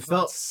short. It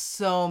felt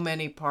so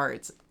many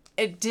parts.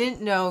 It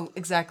didn't know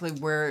exactly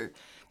where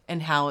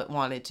and how it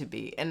wanted to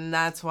be, and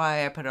that's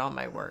why I put it on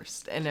my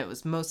worst. And it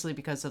was mostly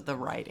because of the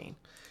writing.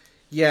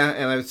 Yeah,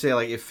 and I would say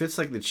like it fits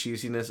like the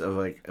cheesiness of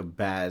like a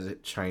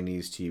bad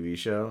Chinese TV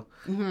show,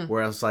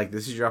 where I was like,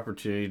 this is your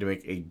opportunity to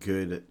make a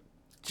good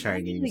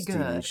Chinese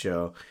TV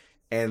show,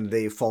 and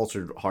they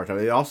faltered hard time.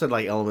 They also had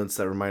like elements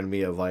that reminded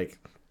me of like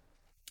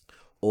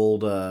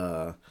old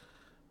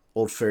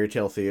fairy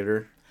tale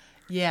theater.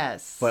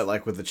 Yes. But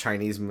like with the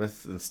Chinese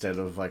myth instead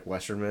of like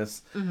Western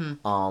myths,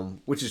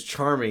 which is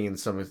charming in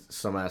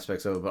some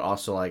aspects of it, but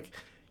also like,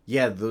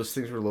 yeah, those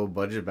things were low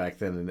budget back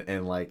then,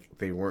 and like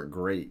they weren't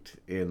great,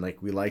 and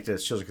like we liked it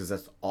as children because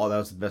that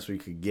was the best we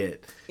could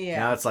get. Yeah.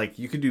 Now it's like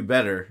you could do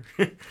better.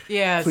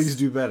 Yes. Please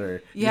do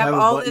better. You have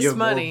all this you have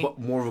money,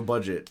 more of a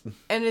budget,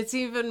 and it's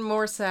even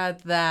more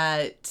sad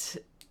that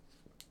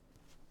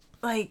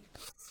like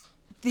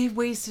they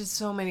wasted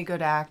so many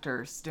good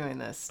actors doing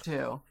this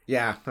too.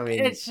 Yeah, I mean,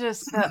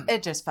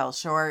 it just fell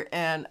short,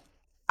 and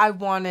I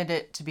wanted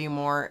it to be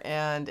more,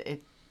 and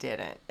it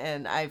didn't,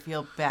 and I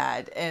feel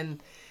bad.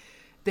 And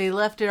they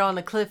left it on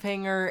a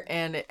cliffhanger,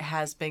 and it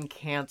has been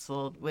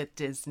canceled with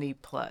Disney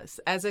Plus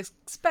as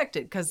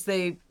expected because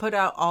they put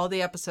out all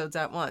the episodes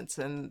at once,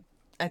 and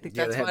I think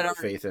that's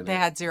what they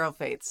had zero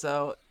faith.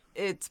 So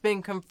it's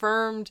been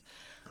confirmed,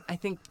 I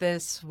think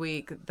this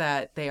week,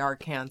 that they are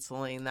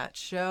canceling that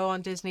show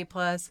on Disney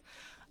Plus.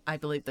 I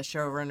believe the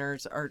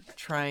showrunners are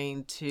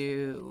trying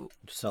to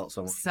sell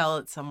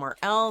it somewhere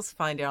else,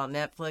 find it on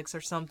Netflix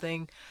or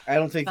something. I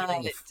don't think you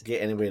can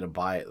get anybody to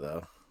buy it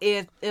though.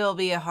 It'll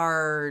be a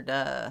hard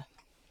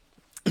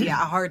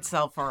hard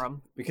sell for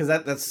them, because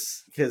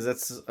that's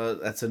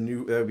a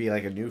new, that would be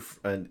like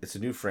it's a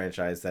new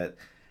franchise that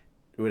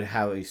would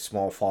have a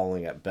small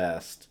following at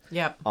best.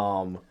 Yep.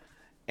 And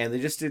they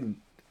just didn't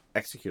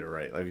execute it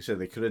right. Like you said,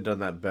 they could have done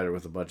that better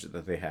with the budget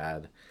that they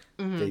had.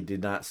 They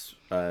did not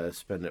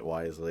spend it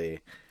wisely.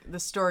 The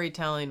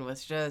storytelling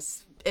was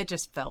just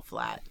fell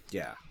flat.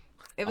 Yeah,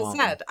 it was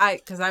sad.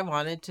 Because I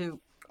wanted to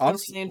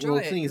honestly enjoy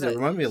it. The thing is, it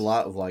reminded me a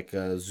lot of like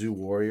Zoo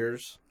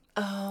Warriors.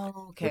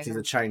 Oh, okay. Which is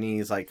a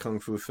Chinese like kung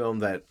fu film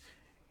that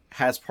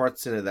has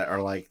parts in it that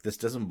are like, this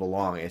doesn't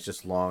belong. It's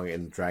just long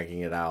and dragging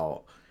it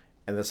out.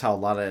 And that's how a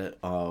lot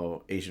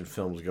of Asian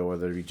films go,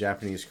 whether it be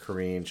Japanese,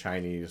 Korean,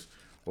 Chinese,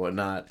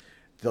 whatnot.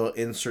 They'll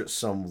insert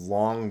some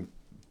long,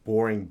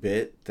 boring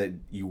bit that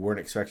you weren't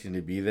expecting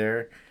to be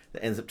there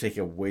that ends up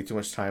taking way too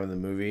much time in the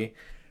movie.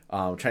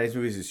 Chinese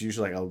movies is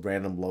usually like a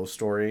random love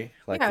story,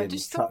 like in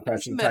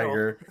Crouching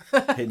Tiger,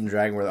 Hidden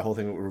Dragon, where the whole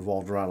thing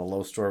revolved around a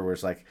love story, where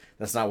it's like,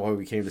 that's not why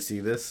we came to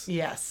see this.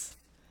 Yes.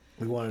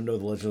 We want to know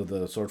the legend of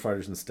the sword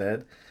fighters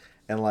instead.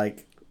 And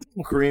like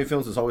Korean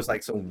films, it's always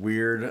like some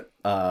weird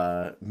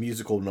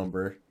musical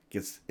number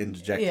gets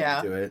injected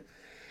into it.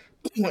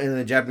 And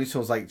then Japanese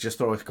films like just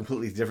throw a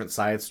completely different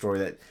side story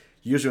that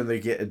usually when they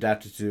get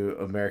adapted to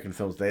American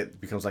films, it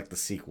becomes like the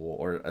sequel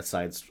or a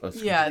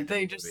Yeah,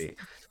 completely different movie.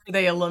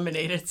 they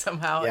eliminated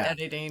somehow Yeah.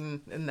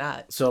 editing in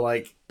that. So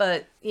like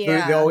But they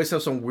yeah, always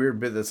have some weird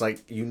bit that's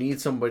like you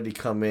need somebody to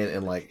come in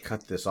and like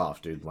cut this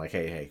off, dude. Like,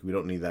 hey, we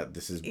don't need that.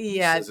 This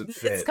yeah, doesn't it's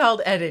fit.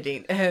 called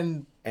editing,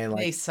 and And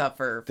they like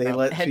suffer they from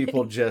let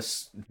people editing.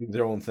 just do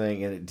their own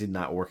thing, and it did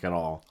not work at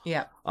all.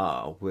 Yeah,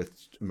 With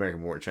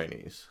American Born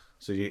Chinese.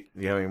 So do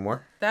you have any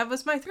more? that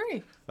was my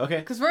three. Okay.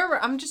 Because remember,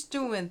 I'm just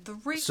doing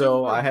three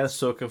So I had movies.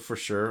 Ahsoka for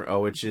sure,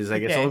 which is I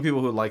guess the only Okay.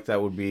 people who like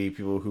that would be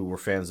people who were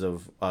fans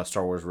of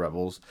Star Wars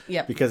Rebels,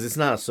 Yep. because it's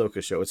not a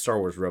Ahsoka show; it's Star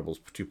Wars Rebels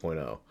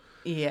 2.0.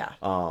 Yeah.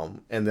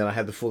 And then I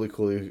had the Fully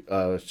Cooley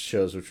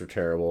shows, which were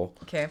terrible.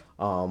 Okay.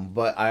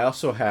 But I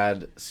also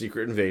had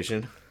Secret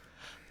Invasion.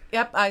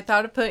 Yep. I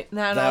thought of putting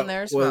that on That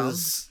there as well.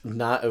 was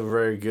not a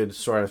very good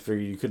story. I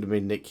figured you could have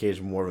made Nick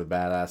Cage more of a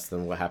badass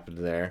than what happened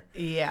there.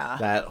 Yeah.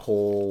 That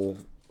whole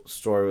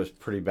story was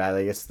pretty bad.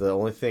 I guess the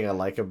only thing I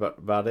like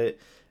about it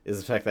is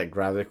the fact that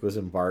Gravik was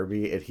in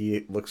Barbie and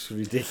he looks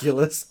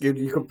ridiculous. If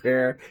you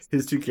compare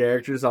his two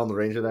characters on the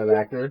range of that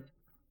actor.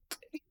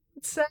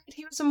 It said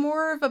he was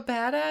more of a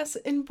badass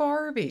in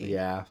Barbie.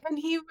 Yeah. And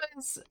he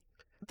was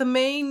the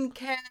main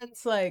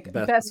Ken's like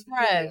Best. best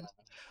friend.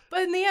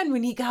 But in the end,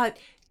 when he got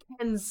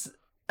Ken's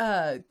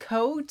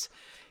coat,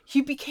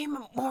 he became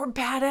more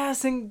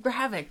badass than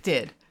Gravik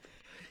did.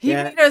 He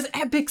made his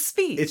epic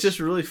speech. It's just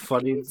really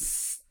funny.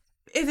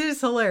 It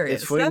is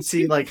hilarious. It's funny to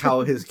see like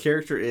how his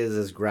character is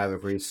as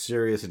Gravik, where he's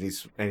serious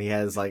and he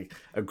has like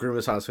a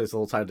grimace on his face the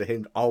whole time. To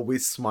him,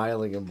 always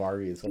smiling in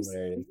Barbie is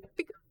hilarious.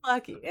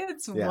 Lucky,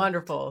 it's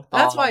wonderful.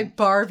 That's why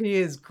Barbie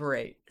is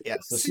great. Yeah,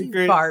 so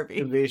Secret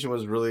Invasion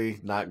was really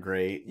not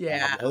great.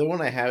 Yeah, the other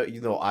one I have,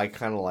 I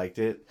kind of liked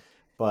it,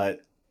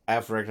 but I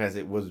have to recognize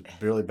it was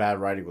really bad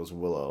writing. Was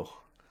Willow.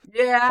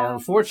 Yeah. And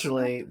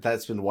unfortunately,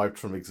 that's been wiped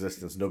from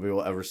existence. Nobody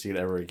will ever see it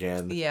ever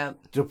again. Yeah.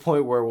 To a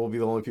point where we'll be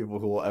the only people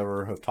who will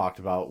ever have talked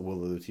about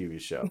Willow the TV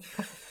show.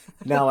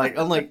 Now, like,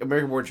 unlike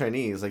American Born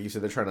Chinese, like you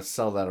said, they're trying to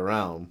sell that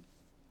around.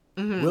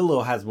 Mm-hmm.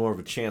 Willow has more of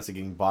a chance of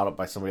getting bought up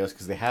by somebody else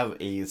because they have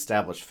a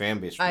established fan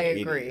base from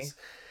the 80s.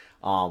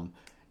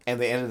 And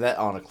they ended that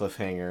on a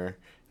cliffhanger.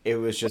 It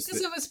was just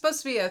because it was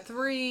supposed to be a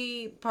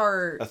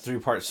three-part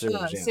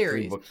series,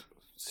 three-book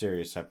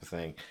series type of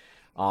thing.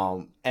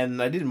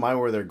 And I didn't mind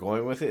where they're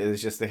going with it.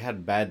 It's just they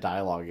had bad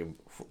dialogue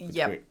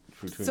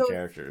between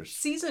characters.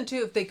 Season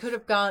 2, if they could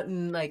have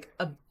gotten like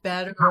a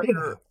better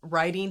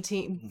writing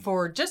team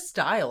for just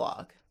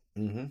dialogue,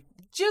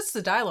 just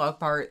the dialogue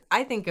part,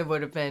 I think it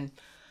would have been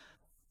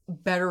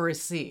better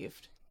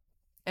received.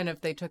 And if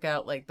they took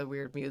out like the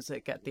weird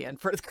music at the end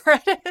for the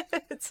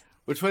credits.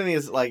 Which funny thing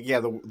is, like, yeah,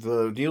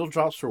 the needle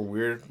drops were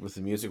weird with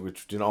the music,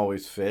 which didn't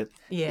always fit.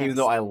 Yeah. Even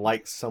though I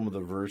liked some of the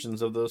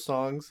versions of those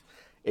songs.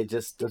 It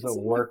just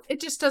doesn't work. It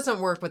just doesn't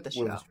work with the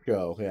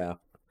show. Yeah.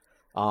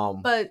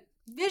 But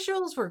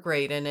visuals were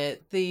great in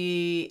it.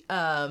 The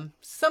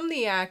some of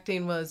the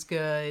acting was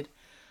good.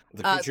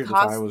 The creature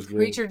design was good.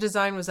 Creature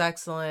design was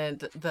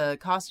excellent. The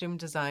costume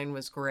design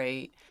was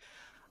great.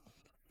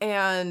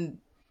 And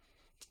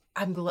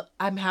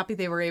I'm happy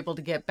they were able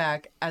to get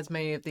back as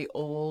many of the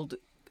old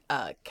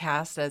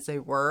cast as they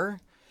were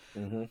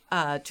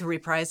to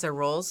reprise their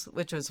roles,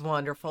 which was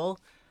wonderful.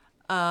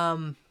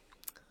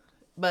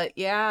 But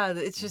yeah,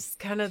 it's just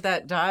kind of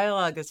that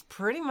dialogue is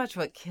pretty much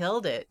what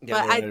killed it. Yeah,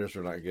 but the writers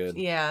were not good.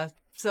 Yeah,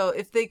 so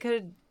if they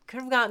could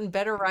have gotten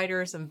better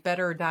writers and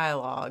better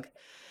dialogue,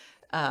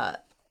 I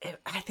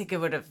think it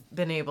would have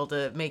been able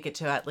to make it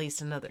to at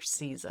least another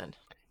season.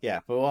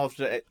 Yeah, but we'll have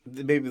to,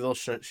 maybe they'll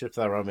shift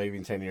that around. Maybe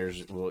in 10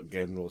 years,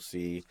 we'll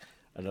see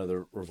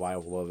another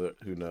revival of it.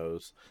 Who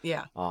knows?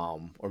 Yeah. Or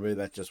maybe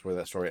that's just where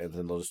that story ends,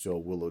 and they'll just do a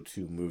Willow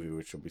 2 movie,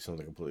 which will be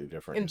something completely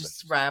different. And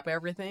just wrap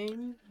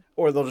everything.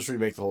 Or they'll just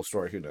remake the whole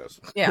story. Who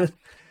knows? Yeah.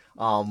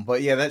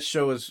 But yeah, that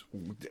show was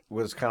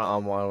kind of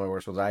on one of my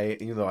worst ones.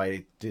 Even though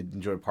I did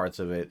enjoy parts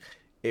of it,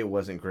 it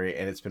wasn't great,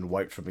 and it's been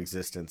wiped from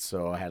existence,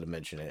 so I had to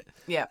mention it.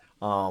 Yeah.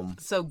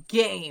 So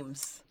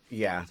games.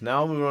 Yeah.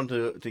 Now moving on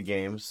to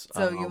games.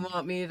 So you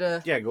want me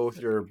to? Yeah, go with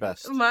your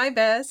best. My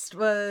best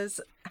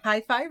was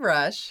Hi-Fi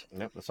Rush.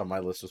 Yep, that's on my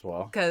list as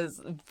well. Because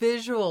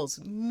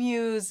visuals,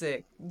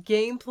 music,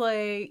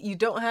 gameplay, you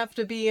don't have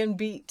to be in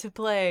beat to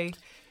play.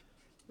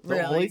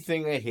 The only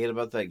thing I hate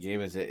about that game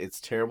is that it's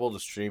terrible to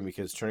stream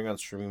because turning on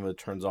streaming mode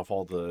turns off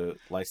all the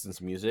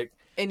licensed music.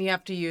 And you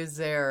have to use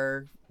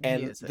their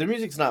music. Their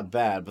music's not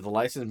bad, but the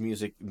licensed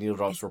music needle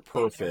drops were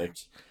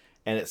perfect.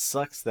 And it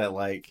sucks that,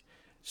 like,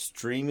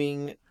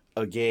 streaming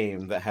a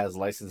game that has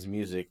licensed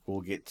music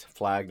will get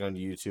flagged on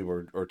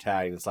YouTube or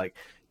tagged. It's like,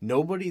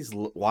 nobody's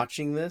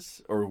watching this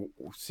or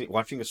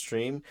watching a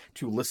stream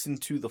to listen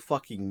to the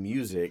fucking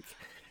music.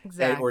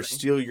 Exactly. Or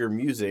steal your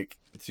music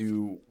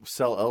to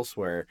sell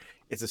elsewhere.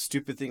 It's a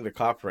stupid thing to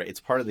copyright. It's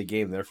part of the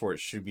game, therefore it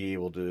should be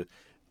able to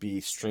be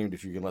streamed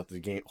if you can let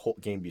the whole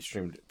game be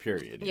streamed,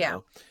 period. You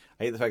know?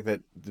 I hate the fact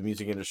that the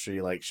music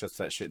industry like shuts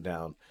that shit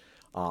down.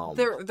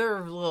 They're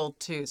a little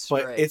too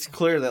strict. But it's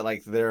clear that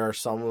like there are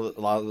a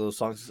lot of those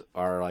songs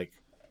are like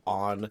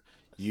on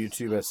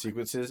YouTube as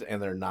sequences,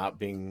 and they're not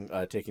being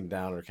taken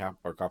down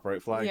or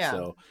copyright flagged. Yeah,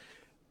 So,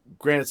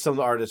 granted, some of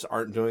the artists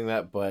aren't doing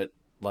that, but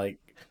like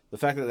the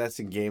fact that that's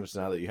in games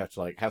now that you have to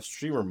like have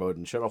streamer mode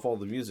and shut off all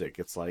the music,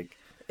 it's like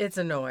it's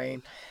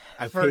annoying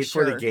I for paid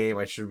for the sure. game,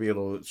 I should be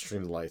able to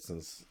stream the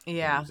license the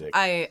Yeah, music.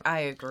 I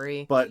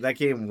agree. But that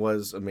game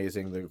was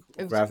amazing. The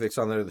It was, graphics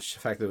on there, the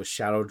fact that it was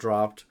shadow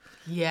dropped,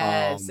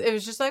 yes, um, it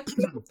was just like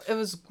it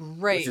was which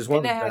great, is one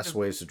and of it the had best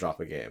ways to drop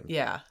a game.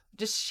 yeah,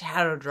 just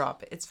shadow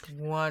drop it. It's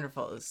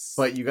wonderful.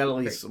 But you got to at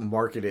Great. least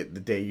market it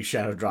the day you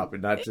shadow drop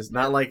it,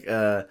 not like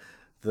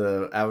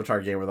the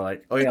Avatar game where they're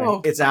like, oh yeah,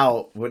 Oh, it's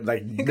out when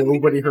like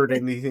nobody heard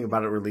anything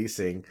about it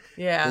releasing.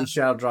 They yeah,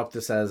 shadow dropped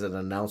this as an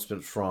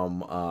announcement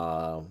from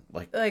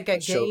like like a a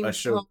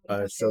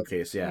Gamescom.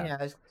 showcase. Yeah,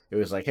 Yeah, it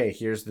was like, hey,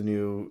 here's the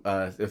new.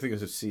 I think it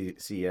was a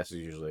CES is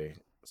usually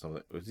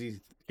something. Was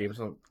these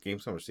Gamescom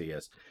or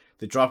CES?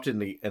 They dropped it in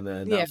the yeah,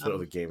 announcement of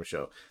the game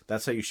show.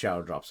 That's how you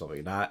shadow drop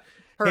something. Not,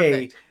 hey,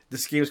 perfect.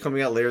 this game's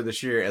coming out later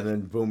this year, and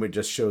then boom, it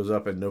just shows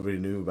up and nobody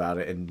knew about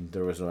it, and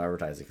there was no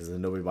advertising because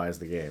then nobody buys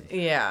the game.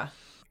 Yeah,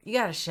 you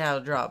got to shadow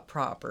drop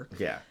proper.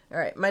 Yeah. All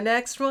right, my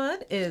next one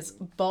is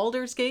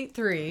Baldur's Gate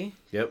 3.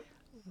 Yep.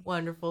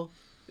 Wonderful.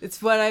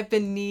 It's what I've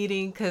been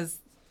needing because,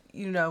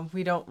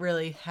 we don't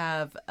really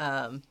have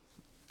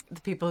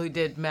the people who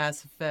did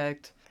Mass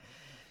Effect,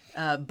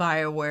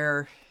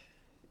 BioWare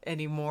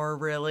anymore,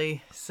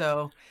 really.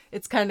 So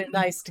it's kind of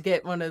nice to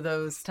get one of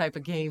those type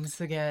of games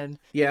again.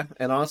 Yeah,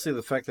 and honestly,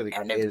 the fact that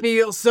And it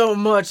feels so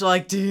much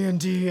like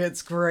D&D.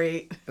 It's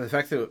great. and the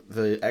fact that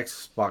the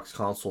Xbox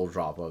console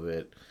drop of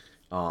it,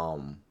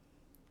 um,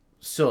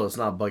 still it's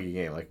not a buggy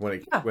game. Like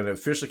Yeah, when it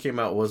officially came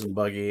out, it wasn't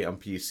buggy on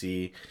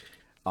PC,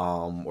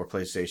 or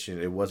PlayStation.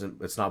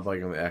 It's not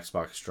buggy on the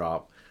Xbox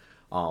drop.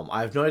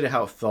 I have no idea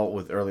how it felt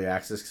with early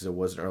access because it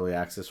wasn't early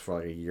access for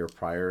like a year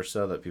prior or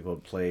so that people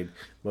had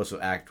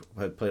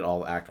played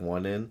all Act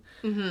One in.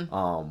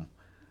 Um,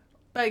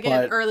 but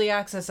again, but early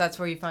access, that's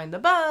where you find the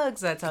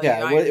bugs. That's how you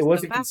yeah, iron it stuff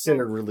wasn't out.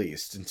 considered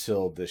released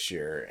until this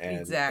year, and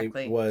it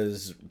Exactly.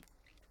 was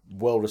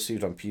well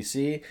received on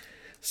PC. I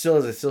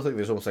still think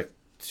there's almost like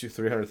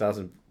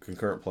 300,000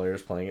 concurrent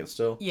players playing it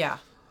still. Yeah.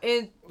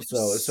 It It's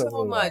done so really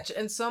well. much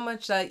and so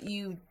much that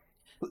you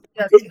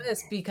just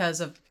miss because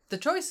of the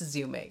choices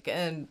you make,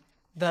 and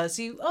thus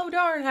you, oh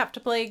darn, have to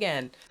play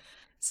again.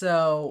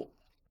 So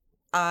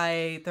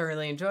I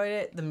thoroughly enjoyed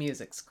it. The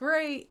music's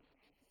great.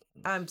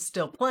 I'm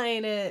still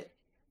playing it.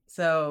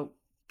 So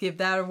give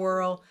that a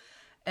whirl.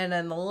 And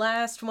then the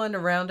last one to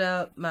round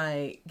out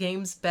my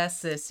games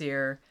best this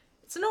year,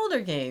 it's an older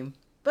game,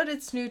 but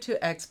it's new to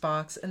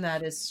Xbox, and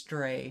that is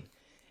Stray.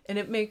 And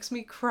it makes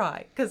me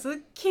cry because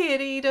the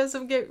kitty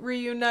doesn't get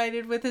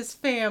reunited with his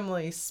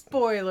family.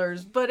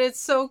 Spoilers, but it's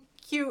so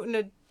cute and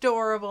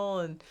adorable,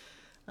 and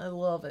I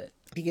love it.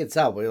 He gets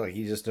out, but like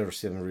he just never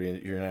seen him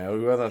reunite. We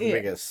whether have to Yeah.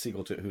 make a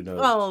sequel to it, who knows?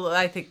 Well,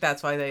 I think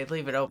that's why they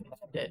leave it open.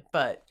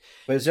 But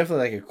But it's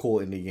definitely like a cool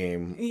indie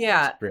game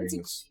yeah, it's a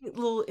experience. cute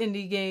little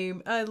indie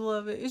game. I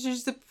love it. It's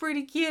just a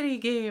pretty kitty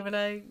game,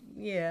 and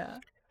yeah.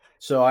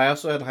 So I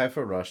also had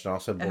Hi-Fi Rush, and I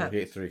also had Uh-huh. Baldur's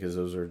Gate 3 because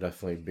those are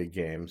definitely big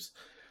games.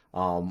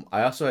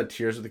 I also had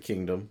Tears of the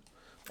Kingdom,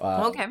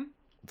 uh, Okay.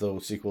 the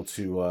sequel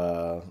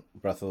to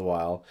Breath of the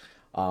Wild.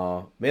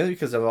 Mainly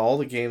because of all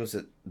the games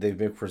that they've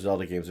made for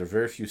Zelda games, there are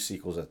very few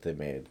sequels that they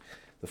made.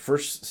 The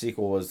first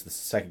sequel was the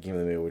second game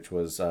they made, which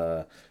was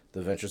The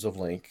Adventures of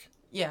Link,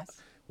 Yes.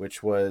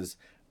 which was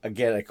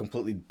again a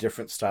completely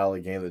different style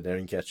of game that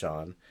didn't catch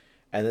on.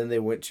 And then they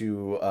went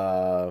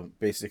to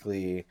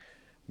basically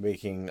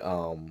making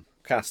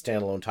kind of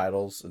standalone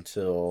titles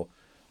until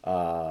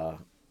uh,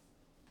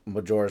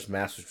 Majora's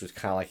Mask, which was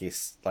kind of like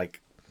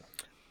like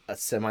a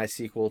semi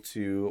sequel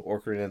to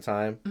Ocarina of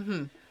Time.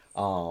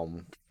 Mm-hmm.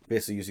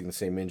 Basically using the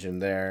same engine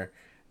there,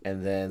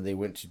 and then they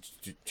went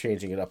to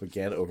changing it up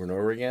again over and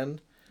over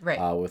again, Right.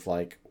 with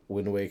like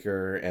Wind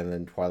Waker and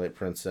then Twilight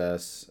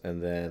Princess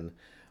and then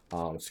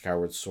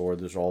Skyward Sword.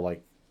 Those are all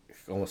like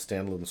almost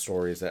standalone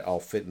stories that all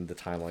fit in the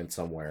timeline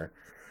somewhere,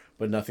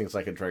 but nothing's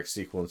like a direct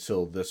sequel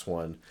until this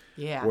one,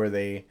 Yeah. where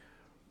they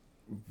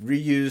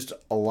reused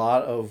a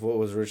lot of what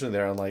was originally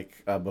there on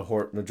like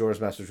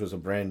Majora's Mask, which was a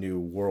brand new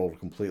world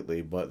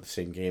completely, but the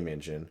same game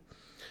engine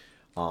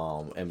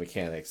and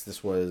mechanics.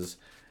 This was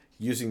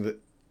using the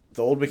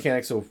old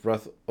mechanics of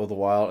Breath of the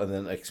Wild and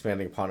then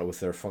expanding upon it with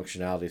their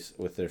functionalities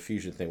with their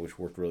fusion thing, which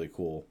worked really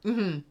cool.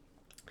 Mm-hmm.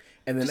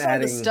 And then Just all the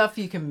adding stuff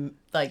you can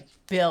like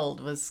build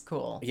was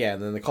cool. yeah,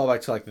 and then the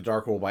callback to like the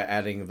Dark World by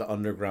adding the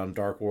underground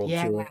Dark World to it,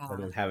 and Yeah.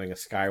 then having a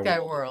Sky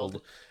Skyworld.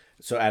 World.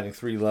 So adding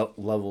three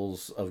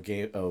levels of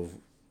game of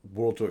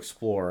world to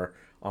explore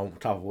on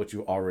top of what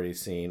you've already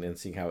seen and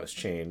seeing how it's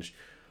changed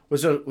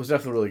was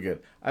definitely really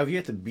good. I've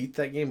yet to beat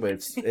that game, but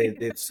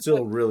it's still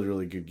a really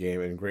really good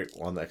game and great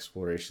on the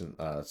exploration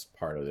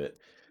part of it.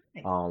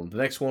 The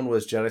next one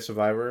was Jedi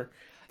Survivor.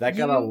 That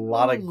got a You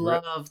lot of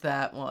grip. love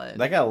that one.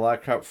 That got a lot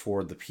of crap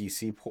for the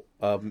PC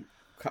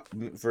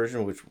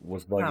version, which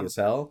was buggy as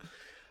hell.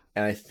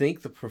 And I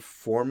think the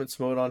performance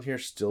mode on here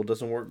still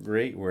doesn't work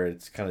great, where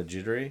it's kind of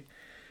jittery.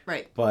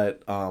 Right.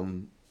 But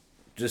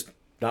just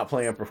not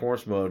playing on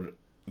performance mode,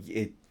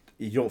 it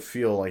you don't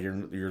feel like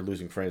you're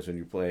losing frames when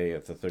you play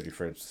at the 30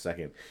 frames a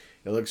second.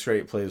 It looks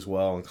great, plays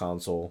well on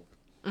console.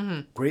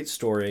 Mm-hmm. Great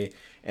story,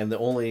 and the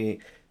only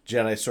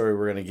Jedi story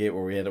we're gonna get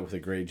where we end up with a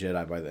great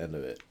Jedi by the end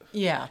of it.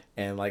 Yeah.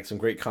 And like some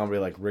great comedy,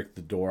 like Rick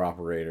the Door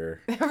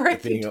Operator,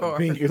 Rick the Door.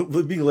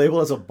 being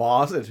labeled as a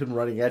boss and him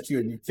running at you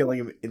and you killing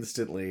him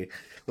instantly. I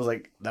was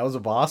like, that was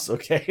a boss,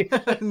 okay.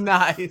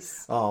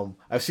 Nice.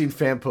 I've seen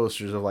fan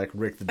posters of like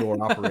Rick the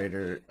Door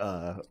Operator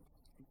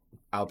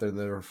out there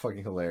that are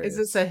fucking hilarious. Is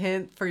this a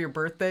hint for your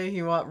birthday?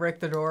 You want Rick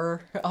the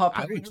Door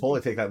I would totally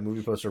take that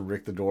movie poster,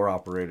 Rick the Door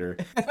Operator,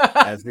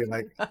 as being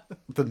like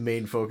the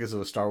main focus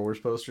of a Star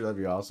Wars poster. That'd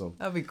be awesome.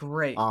 That'd be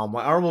great.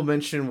 My honorable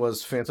mention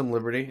was Phantom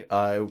Liberty,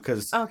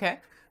 because Okay.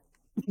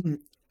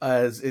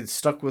 as it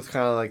stuck with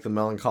kind of like the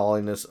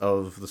melancholiness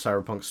of the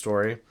cyberpunk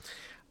story,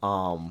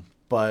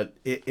 but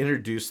it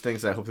introduced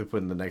things that I hope they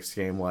put in the next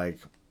game. Like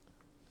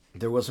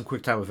there was some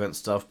quick time event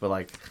stuff, but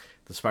like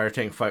the spider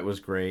tank fight was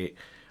great.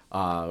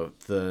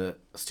 The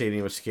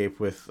stadium escape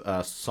with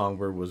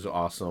Songbird was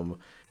awesome.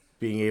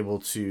 Being able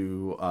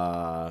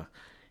to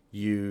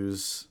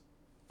use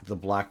the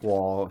black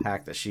wall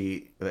hack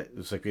that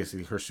was like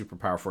basically her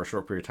superpower for a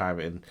short period of time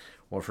in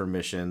one of her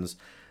missions.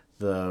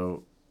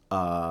 The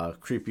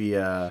creepy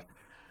of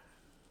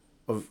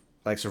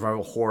like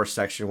survival horror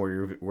section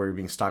where you're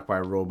being stalked by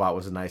a robot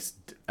was a nice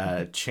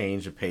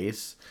change of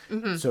pace.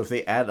 Mm-hmm. So if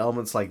they add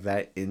elements like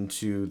that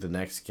into the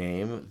next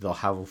game, they'll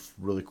have a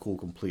really cool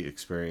complete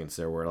experience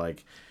there where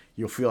like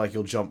you'll feel like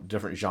you'll jump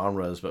different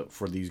genres, but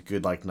for these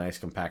good like nice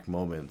compact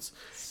moments.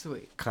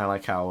 Sweet. Kind of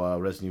like how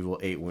Resident Evil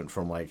 8 went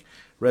from like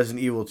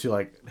Resident Evil to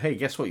like, hey,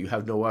 guess what? You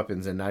have no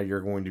weapons, and now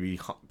you're going to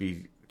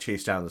be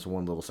chased down this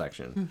one little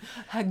section.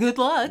 Good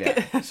luck.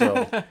 Yeah.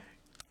 So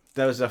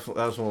that was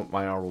one of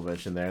my honorable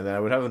mention there. And then I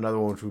would have another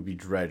one which would be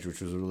Dredge,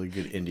 which was a really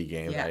good indie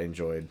game that I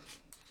enjoyed.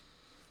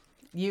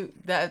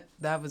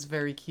 That was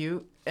very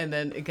cute, and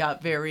then it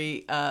got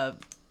very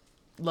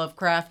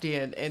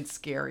Lovecraftian and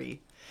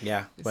scary.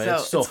 Yeah, but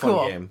it's still a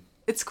fun game.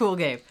 It's a cool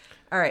game.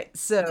 All right,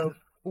 so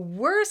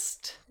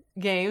worst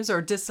games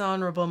or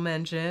dishonorable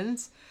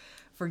mentions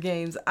for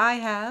games I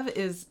have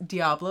is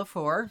Diablo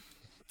 4.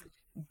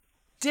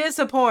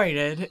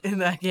 Disappointed in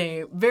that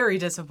game. Very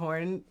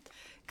disappointed.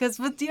 Because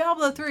with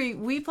Diablo 3,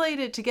 we played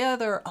it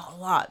together a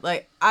lot.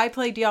 Like, I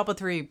played Diablo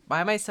 3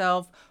 by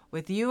myself,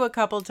 with you a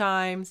couple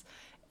times,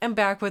 and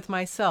back with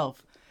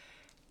myself.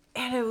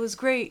 And it was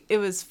great. It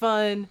was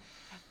fun.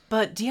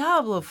 But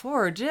Diablo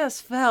 4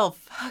 just fell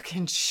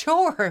fucking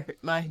short,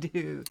 my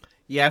dude.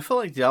 Yeah, I feel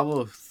like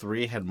Diablo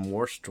 3 had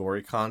more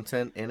story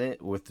content in it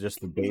with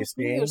just the base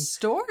game.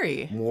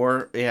 Story.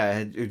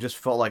 It just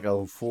felt like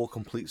a full,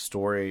 complete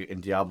story in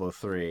Diablo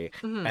 3.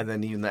 Mm-hmm. And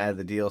then even add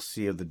the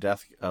DLC of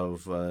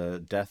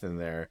the Death in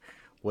there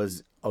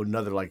was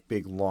another like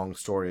big, long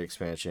story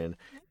expansion.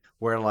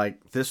 Where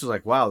like this was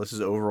like, wow, this is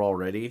over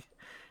already.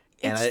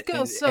 And it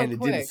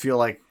didn't feel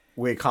like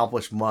we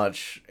accomplished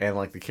much, and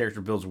like the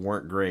character builds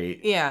weren't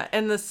great. Yeah,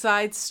 and the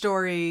side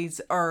stories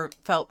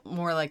felt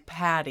more like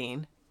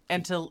padding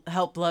and to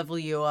help level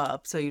you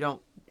up so you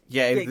don't.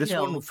 Yeah, this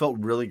one felt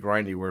really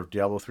grindy, where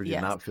Diablo 3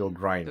 did not feel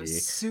grindy. It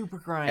was super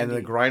grindy. And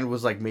the grind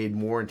was like made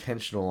more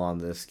intentional on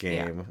this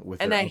game with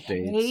their updates.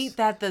 And I hate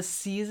that the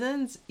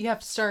seasons you have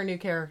to start a new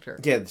character.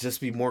 Yeah,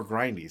 just be more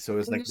grindy. So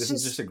it's like this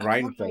is just a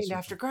grind fest.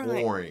 After grind.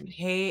 Boring.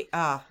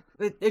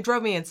 It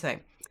drove me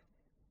insane.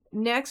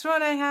 Next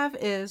one I have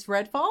is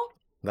Redfall.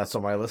 That's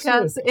on my list.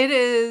 Because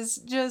it's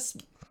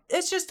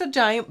just a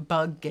giant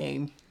bug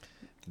game.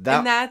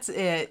 And that's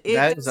it.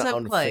 That is an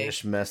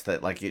unfinished mess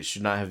that like it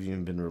should not have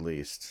even been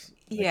released.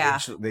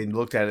 Like, they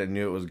looked at it and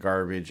knew it was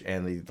garbage,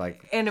 and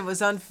and it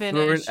was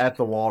unfinished. Threw it at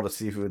the wall to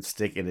see if it would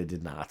stick, and it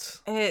did not.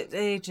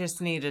 They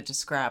just needed to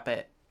scrap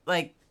it.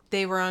 Like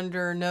they were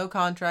under no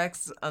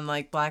contracts,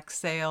 unlike Black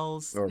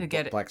Sails, to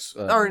get it.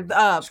 Skull and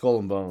Bones. Skull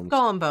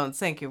and Bones.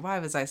 Thank you. Why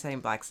was I saying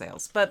Black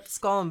Sails? But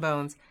Skull and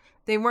Bones,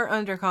 they weren't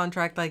under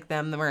contract like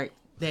them.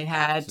 They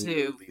had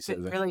to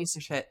release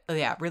the shit.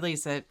 Yeah,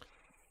 release it.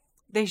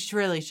 They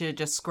really should have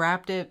just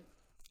scrapped it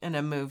and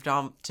then moved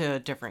on to a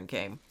different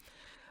game.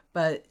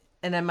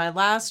 And then my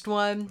last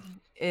one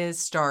is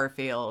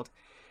Starfield.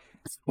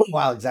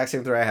 Wow, exact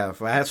same thing I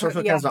have. I have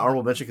Starfield as an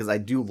honorable mention because I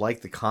do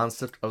like the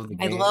concept of the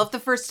game. I love the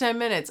first 10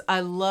 minutes. I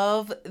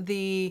love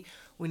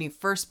when you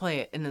first play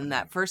it, and in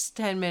that first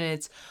 10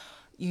 minutes,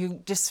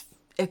 you just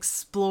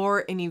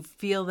explore and you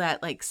feel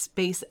that like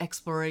space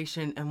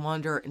exploration and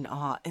wonder and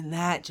awe, and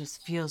that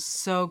just feels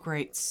so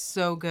great,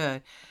 so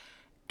good.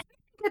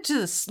 Get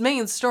to the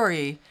main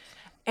story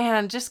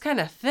and just kind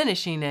of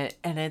finishing it,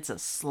 and it's a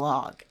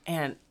slog,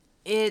 and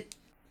it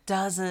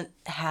doesn't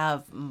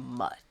have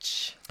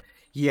much.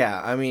 Yeah,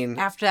 I mean,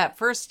 after that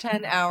first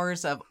 10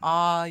 hours of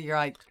awe, you're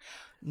like,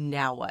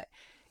 now what?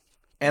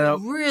 And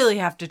you really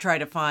have to try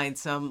to find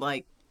some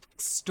like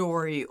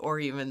story or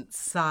even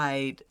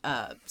side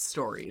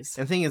stories.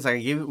 And the thing is,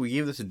 like, we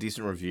gave this a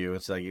decent review.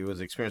 It's like it was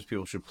an experience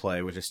people should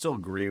play, which I still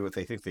agree with.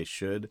 I think they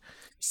should.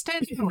 It's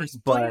 10 hours.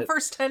 Play your But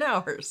first 10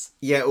 hours.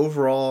 yeah,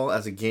 overall,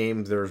 as a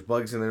game, there's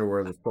bugs in there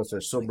where the supposed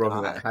are so My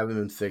broken God. that haven't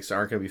been fixed,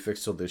 aren't going to be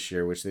fixed till this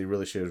year, which they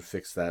really should have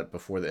fixed that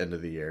before the end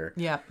of the year.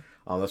 Yeah.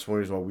 That's one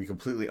reason why we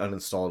completely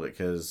uninstalled it,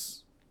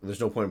 because there's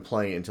no point in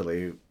playing it until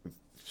they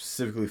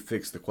specifically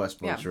fix the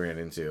quest bugs we ran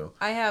into.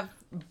 I have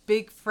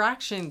big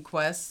fraction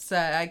quests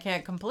that I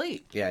can't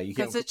complete. Yeah, you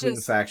can't 'Cause it complete the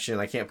just faction.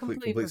 I can't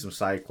complete some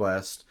side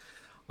quest.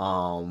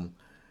 And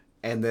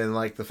then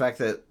like the fact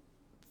that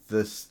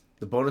the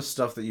bonus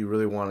stuff that you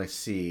really want to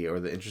see, or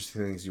the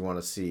interesting things you want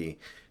to see,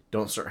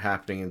 don't start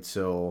happening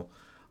until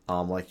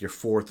like your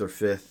fourth or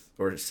fifth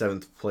or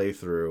seventh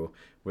playthrough,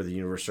 where the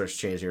universe starts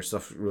changing or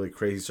stuff really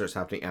crazy starts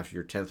happening after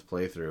your 10th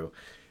playthrough.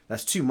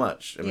 That's too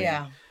much. I mean,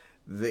 yeah.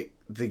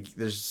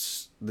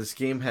 This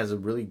game has a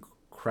really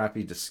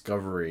crappy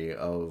discovery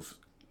of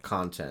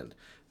content.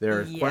 There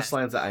are quest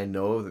lines that I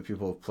know that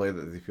people have played,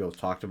 that people have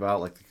talked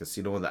about, like the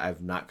casino one, that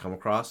I've not come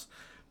across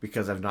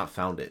because I've not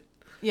found it.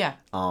 Yeah.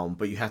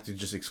 But you have to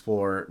just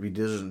explore, be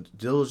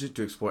diligent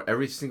to explore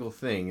every single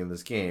thing in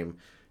this game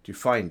to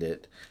find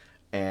it.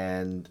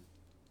 And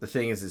the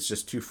thing is, it's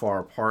just too far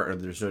apart, and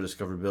there's no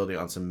discoverability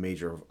on some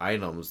major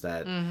items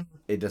that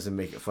it doesn't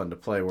make it fun to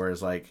play.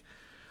 Whereas like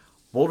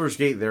Boulder's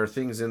Gate, there are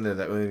things in there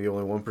that maybe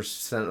only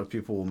 1% of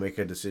people will make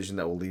a decision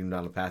that will lead them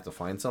down a path to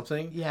find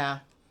something. Yeah.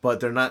 But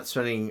they're not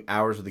spending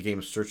hours of the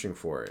game searching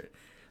for it.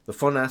 The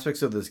fun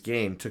aspects of this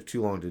game took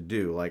too long to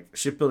do. Like,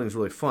 shipbuilding is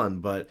really fun,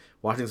 but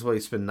watching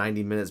somebody spend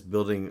 90 minutes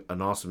building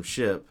an awesome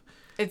ship,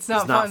 it's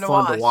not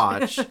fun to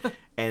watch.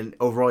 And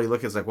overall, you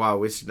look, it's like, wow, I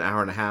wasted an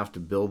hour and a half to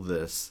build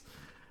this.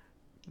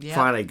 Yeah.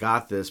 Fine, I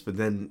got this, but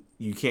then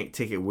you can't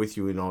take it with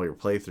you in all your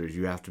playthroughs.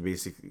 You have to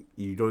basically,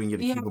 you don't even get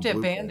to keep a blueprint.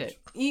 You have to abandon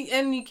it.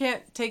 And you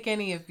can't take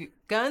any of your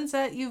guns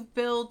that you've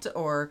built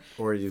or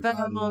you've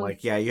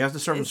like, yeah, you have to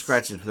start from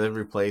scratch with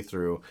every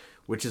playthrough,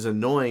 which is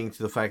annoying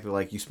to the fact that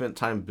like you spent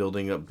time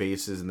building up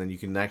bases, and then you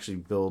can actually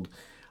build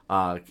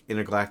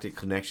intergalactic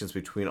connections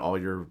between all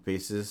your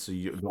bases, so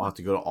you don't have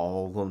to go to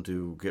all of them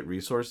to get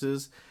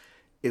resources.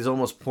 It's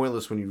almost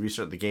pointless when you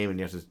restart the game and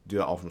you have to do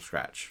that all from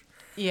scratch.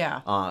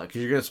 Yeah.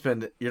 Because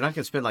you're not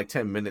gonna spend like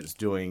 10 minutes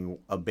doing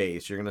a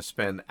base. You're gonna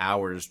spend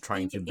hours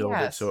trying to build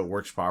it so it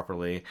works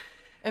properly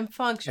and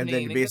functioning.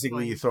 And then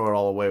basically you throw it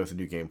all away with a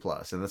new game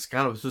plus. And that's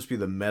kind of supposed to be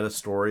the meta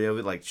story of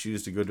it, like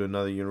choose to go to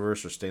another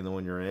universe or stay in the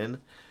one you're in.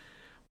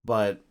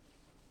 But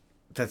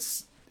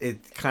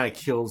it kind of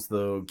kills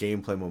the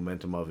gameplay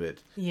momentum of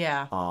it.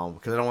 Yeah.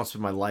 Because I don't want to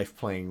spend my life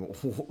playing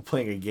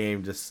a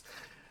game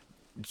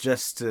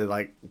just to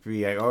like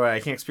be like, all right, I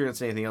can't experience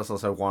anything else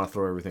unless I want to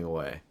throw everything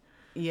away.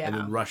 Yeah. And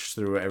then rush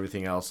through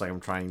everything else like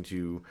I'm trying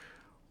to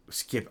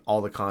skip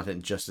all the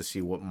content just to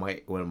see what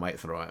it might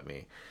throw at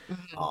me.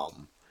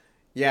 Mm-hmm.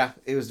 Yeah,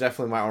 it was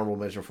definitely my honorable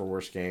mention for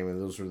worst game,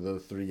 and those were the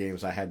 3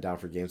 games I had down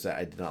for games that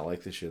I did not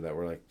like this year that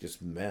were like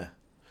just meh.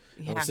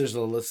 Yeah. Unless there's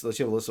a list, let's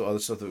have a list of other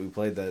stuff that we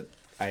played that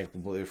I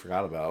completely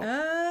forgot about.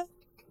 I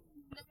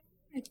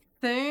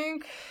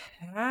think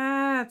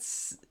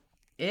that's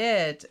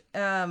it.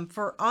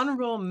 For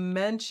honorable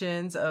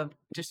mentions of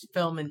just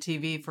film and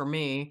TV for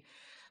me,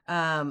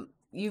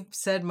 you've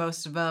said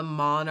most of them: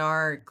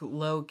 Monarch,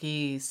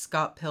 Loki,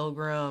 Scott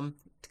Pilgrim,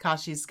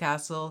 Takashi's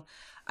Castle.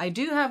 I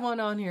do have one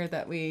on here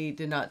that we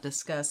did not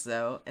discuss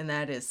though, and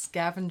that is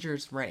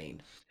Scavenger's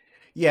Reign.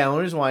 Yeah, the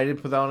only reason why I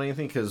didn't put that on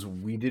anything because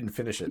we didn't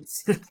finish it.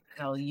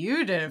 Hell,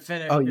 you didn't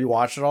finish it. Oh, you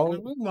watched it all?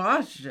 We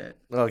watched it.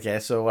 Okay,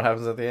 so what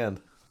happens at the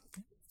end?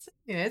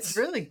 Yeah, it's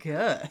really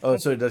good. Oh,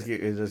 so it does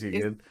get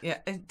good? Yeah,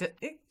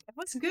 it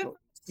was good.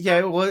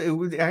 Yeah, well,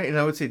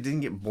 I would say it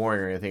didn't get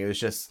boring or anything. It was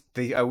just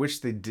I wish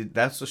they did.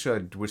 That's the show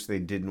I wish they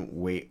didn't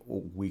wait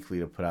weekly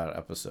to put out an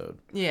episode.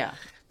 Yeah,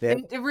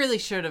 it really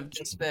should have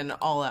just been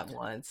all at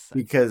once.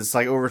 Because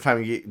like over time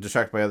you get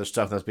distracted by other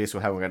stuff. And that's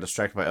basically how we got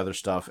distracted by other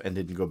stuff and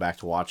didn't go back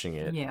to watching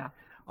it. Yeah.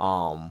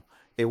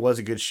 It was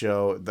a good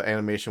show. The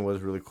animation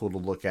was really cool to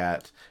look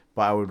at,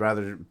 but I would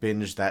rather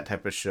binge that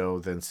type of show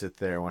than sit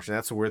there and watch it. And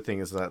that's the weird thing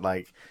is that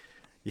like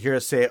you hear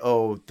us say,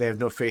 "Oh, they have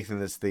no faith in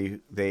this.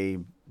 They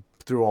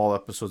threw all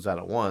episodes out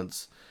at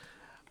once."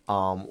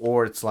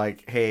 Or it's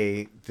like,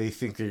 hey, they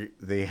think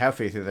they have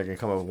faith that they're going to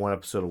come up with 1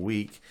 episode a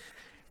week.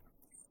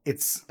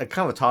 It's a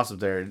kind of a toss up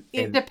there.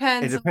 It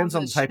depends. It depends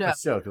on the type of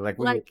show.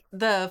 Like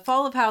the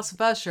Fall of House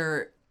of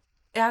Usher,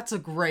 that's a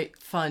great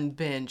fun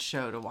binge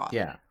show to watch.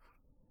 Yeah.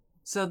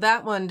 So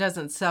that one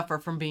doesn't suffer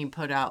from being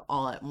put out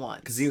all at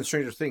once. Because even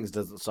Stranger Things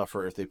doesn't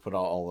suffer if they put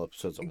out all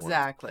episodes at once.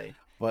 Exactly.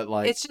 But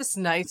like, it's just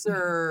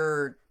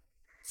nicer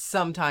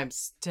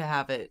sometimes to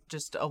have it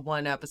just a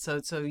 1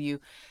 episode so you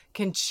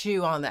can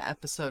chew on the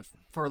episode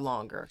for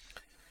longer.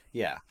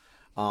 Yeah.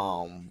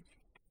 And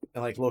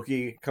like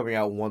Loki coming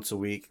out once a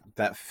week,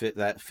 that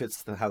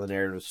fits how the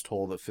narrative is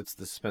told, that fits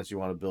the suspense you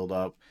want to build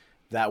up.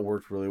 That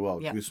worked really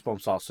well. Yep.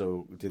 Goosebumps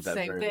also did that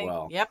very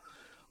well. Yep.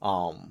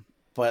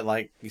 But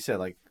like you said,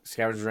 like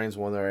Scavenger's Reign's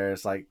one there.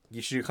 It's like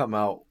you should come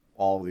out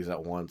all of these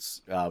at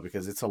once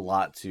because it's a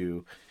lot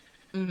to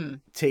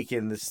take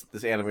in this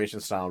animation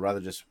style, rather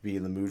just be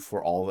in the mood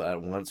for all of it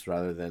at once,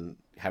 rather than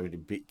having to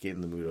get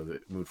in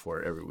the mood for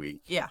it every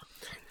week. Yeah.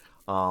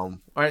 All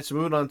right, so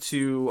moving on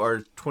to our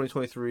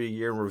 2023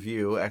 year in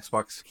review.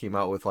 Xbox came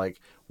out with like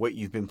what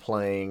you've been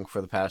playing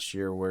for the past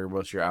year, where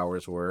most of your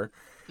hours were.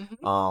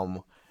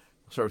 I'll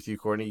start with you,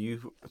 Courtney.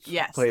 You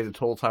played a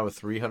total time of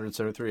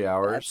 373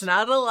 hours. That's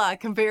not a lot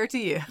compared to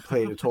you.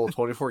 Played a total of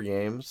 24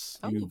 games.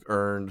 You've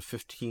earned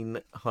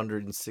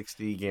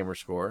 1,560 gamer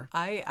score.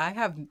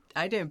 I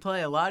didn't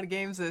play a lot of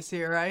games this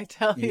year, I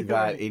tell you. You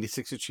got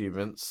 86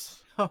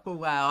 achievements. Oh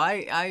wow,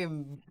 I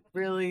am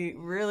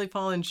really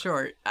falling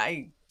short.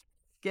 I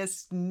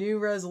guess new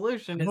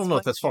resolution. I don't know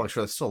if that's falling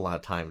short. That's still a lot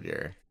of time,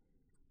 dear.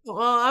 Well,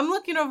 I'm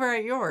looking over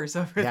at yours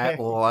over there.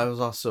 Well, I was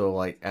also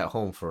like at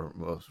home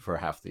for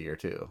half the year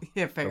too.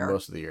 Yeah, fair. For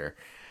most of the year.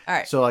 All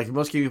right. So like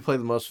most games you played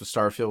the most was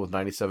Starfield with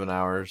 97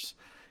 hours.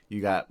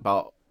 You got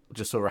about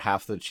just over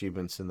half the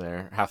achievements in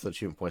there. Half the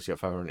achievement points. You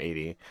got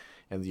 580,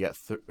 and you got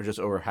just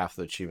over half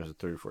the achievements with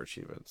 34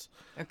 achievements.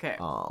 Okay.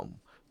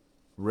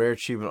 Rare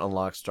achievement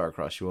unlocked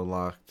Starcross. You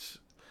unlocked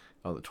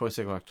on the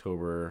 22nd of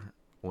October.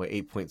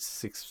 Only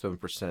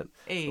 8.67%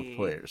 of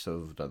players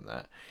have done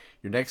that.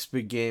 Your next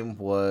big game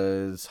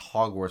was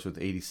Hogwarts with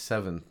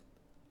 87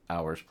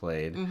 hours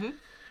played.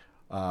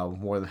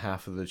 More than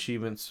half of the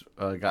achievements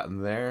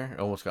gotten there.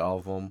 Almost got all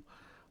of them.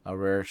 A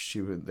rare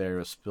achievement there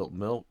was Spilt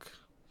Milk.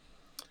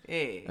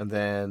 And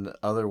then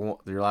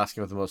your last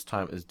game with the most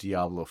time is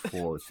Diablo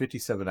 4 with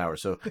 57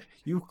 hours. So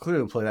you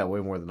clearly played that way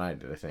more than I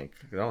did, I think.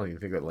 I don't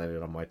even think that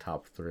landed on my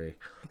top 3.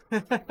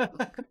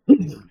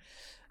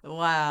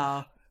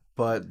 Wow.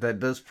 But that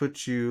does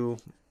put you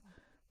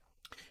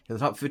in the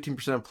top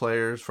 15% of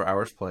players for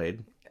hours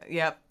played.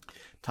 Yep.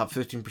 Top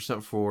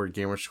 15% for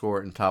gamer score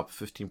and top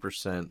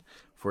 15%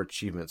 for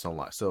achievements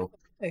unlocked. So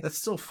that's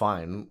still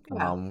fine.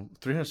 Yeah.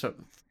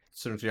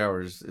 373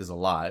 hours is a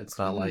lot. It's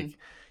not like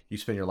you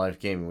spend your life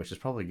gaming, which is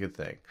probably a good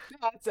thing.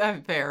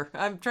 That's fair.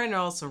 I'm trying to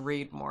also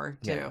read more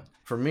too. Yeah.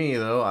 For me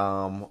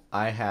though,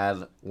 I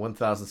had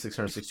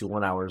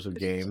 1,661 hours of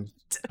game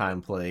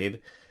time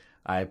played.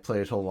 I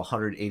played a total of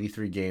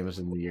 183 games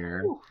in the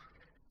year. Ooh.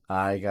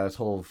 I got a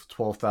total of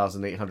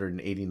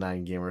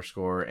 12,889 gamer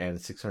score and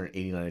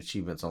 689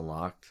 achievements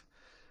unlocked.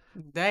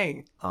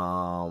 Dang.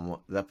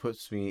 That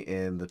puts me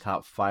in the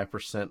top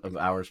 5% of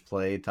hours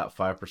played, top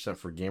 5%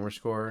 for gamer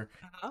score,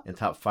 and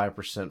top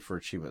 5% for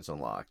achievements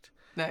unlocked.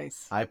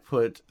 Nice. I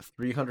put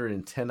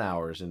 310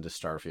 hours into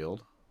Starfield.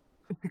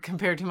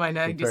 Compared to my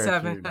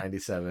 97. Compared to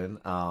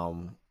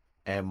 97.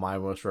 And my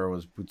most rare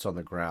was Boots on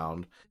the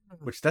Ground,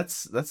 which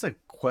that's a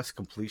quest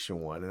completion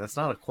one, and that's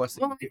not a quest.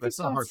 That's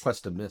not a hard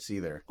quest to miss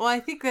either. Well,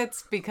 I think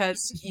that's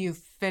because you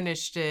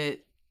finished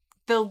it.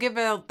 They'll give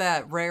out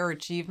that rare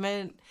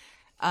achievement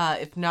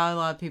if not a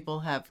lot of people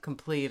have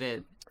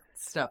completed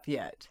stuff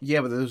yet.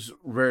 Yeah, but those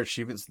rare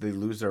achievements, they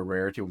lose their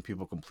rarity when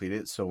people complete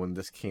it. So when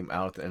this came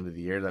out at the end of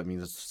the year, that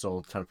means still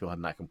a ton of people had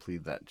not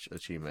completed that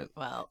achievement.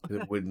 Well,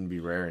 it wouldn't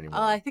be rare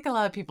anymore. I think a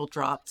lot of people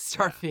dropped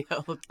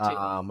Starfield.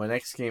 My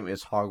next game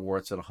is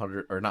Hogwarts at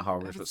 100, or not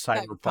Hogwarts, but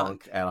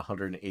Cyberpunk at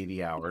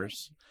 180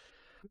 hours.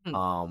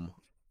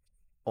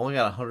 Only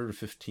got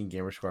 115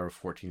 gamer score of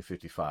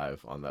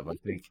 1455 on that. But I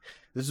think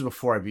this is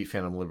before I beat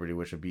Phantom Liberty,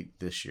 which I beat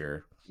this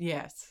year.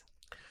 Yes.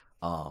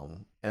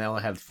 And I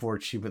only had 4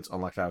 achievements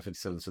unlocked out of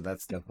 57, so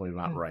that's definitely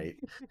not right.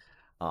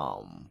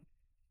 And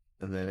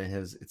then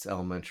it's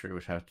Elementary,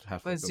 which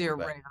was your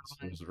rare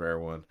one. It was a rare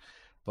one.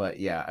 But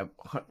yeah,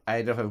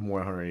 I definitely have more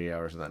than 180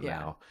 hours in that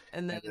now.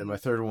 And then my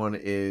third one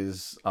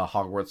is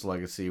Hogwarts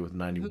Legacy with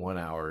 91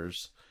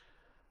 hours.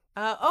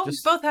 We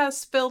both have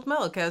Spilled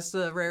Milk as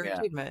the rare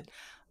achievement.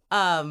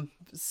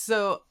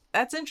 So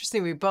that's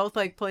interesting. We both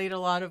played a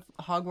lot of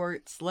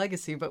Hogwarts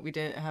Legacy, but we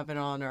didn't have it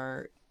on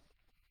our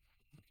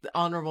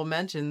honorable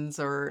mentions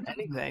or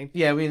anything.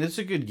 Yeah, I mean it's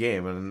a good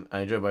game and I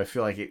enjoy it, but I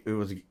feel like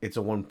it's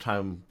a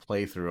one-time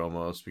playthrough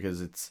almost,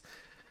 because it's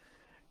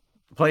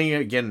playing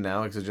it again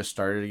now because it just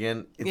started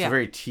again. It's a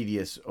very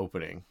tedious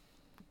opening.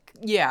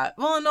 Yeah,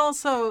 well, and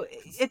also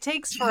it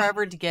takes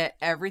forever to get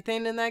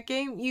everything in that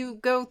game. You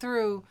go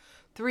through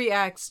 3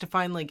 acts to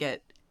finally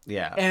get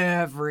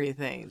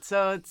everything,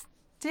 so it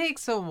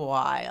takes a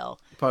while.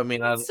 But I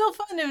mean, it's still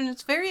fun and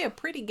it's a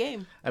pretty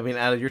game. I mean,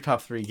 out of your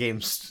top 3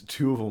 games,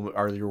 2 of them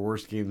are your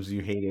worst games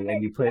you hated,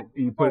 and you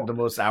put the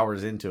most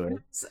hours into it.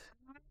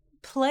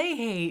 Play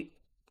hate,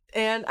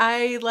 and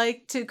I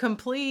like to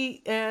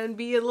complete and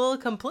be a little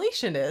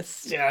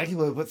completionist. Yeah, I can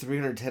put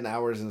 310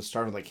 hours in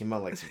Starfield that came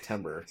out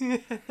September.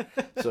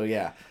 So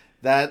yeah,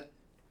 that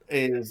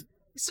is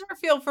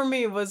Starfield for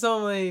me was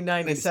only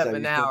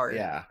 97 hours.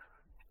 Yeah.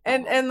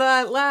 And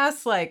that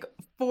last 4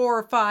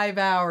 or 5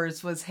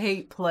 hours was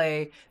hate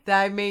play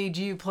that I made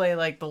you play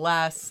the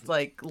last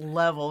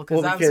level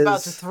because I was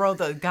about to throw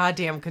the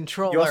goddamn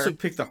controller. You also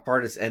picked the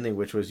hardest ending,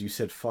 which was you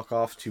said fuck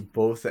off to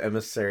both the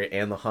emissary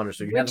and the hunter.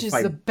 So you had to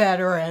fight, which is the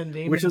better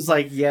ending. Which is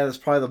that's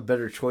probably the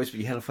better choice, but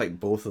you had to fight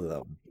both of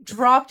them.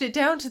 Dropped it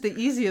down to the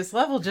easiest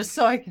level just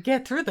so I could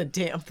get through the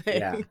damn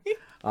thing.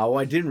 What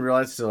I didn't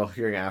realize until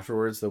hearing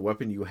afterwards, the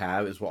weapon you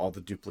have is what all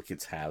the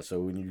duplicates have. So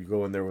when you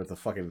go in there with a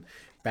fucking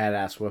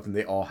badass weapon,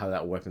 they all have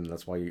that weapon.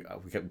 That's why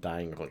we kept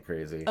dying like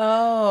crazy.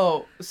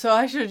 Oh, so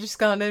I should have just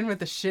gone in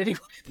with a shitty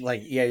weapon.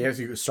 Like, yeah, you have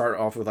to start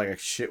off with like a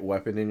shit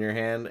weapon in your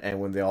hand, and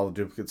when all the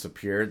duplicates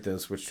appear, then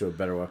switch to a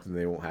better weapon.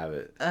 They won't have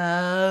it.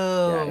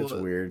 Yeah, it's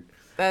Oh, weird.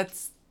 that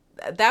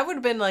would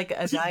have been like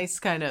a nice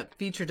kind of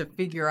feature to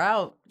figure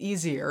out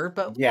easier,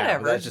 but Yeah, but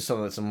whatever. that's just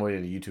something that somebody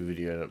in a YouTube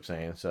video ended up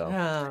saying.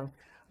 So,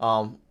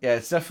 Oh. yeah,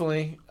 it's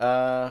definitely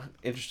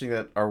interesting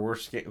that our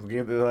worst game that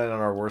landed on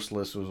our worst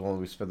list was one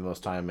we spent the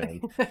most time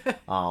in.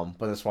 But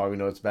that's why we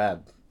know it's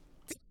bad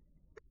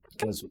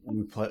because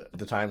we put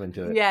the time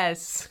into it.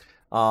 Yes.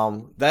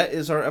 That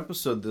is our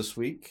episode this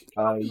week.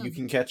 You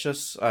can catch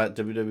us at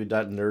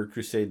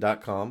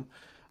www.nerdcrusade.com.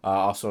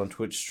 Also on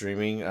Twitch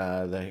streaming.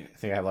 I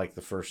think I have like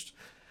the first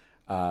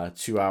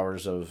 2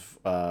 hours of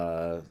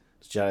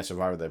Jedi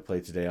Survivor that I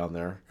played today on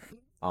there.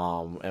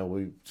 And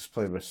we just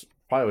played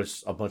probably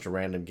with a bunch of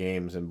random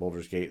games in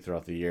Baldur's Gate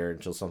throughout the year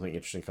until something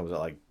interesting comes out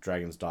like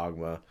Dragon's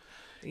Dogma.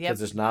 Because Yep.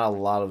 there's not a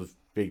lot of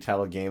big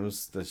title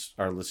games that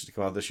are listed to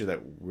come out this year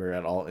that we're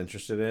at all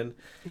interested in.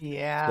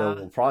 Yeah. So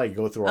we'll probably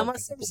go through our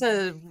Unless there's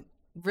a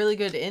really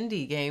good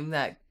indie game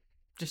that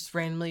just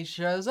randomly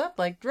shows up,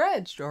 like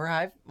Dredged or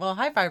High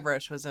Five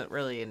Rush wasn't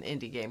really an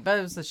indie game, but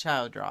it was a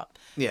shadow drop.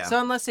 Yeah.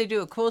 So unless they do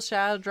a cool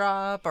shadow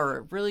drop or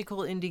a really cool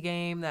indie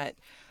game that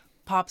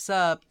pops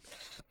up,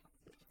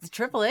 the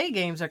AAA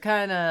games are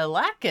kind of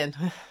lacking.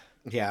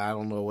 Yeah, I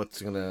don't know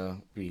what's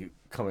gonna be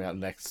coming out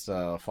next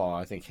fall.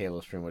 I think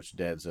Halo's pretty much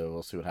dead, so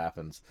we'll see what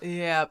happens.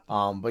 Yep.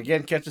 But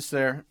again, catch us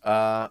there.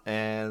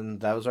 And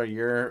that was our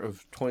year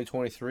of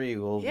 2023.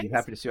 We'll be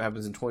happy to see what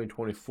happens in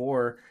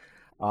 2024.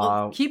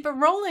 Well, keep it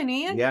rolling,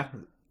 Ian. Yeah,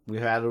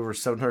 we've had over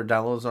 700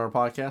 downloads on our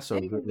podcast, so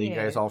thank you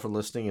guys all for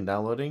listening and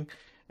downloading.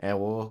 And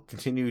we'll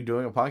continue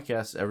doing a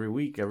podcast every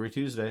week, every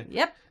Tuesday.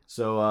 Yep.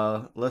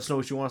 So let us know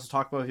what you want us to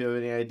talk about. If you have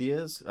any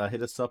ideas,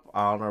 hit us up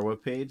on our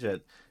webpage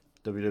at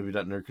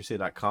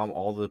www.nerdcrusade.com.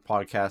 All the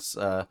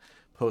podcasts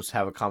posts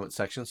have a comment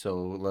section, so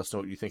let us know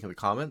what you think in the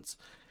comments,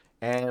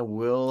 and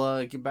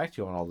we'll get back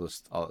to you on all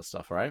that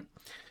stuff. All right.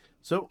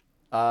 So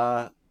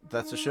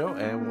that's the show,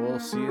 and we'll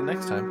see you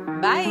next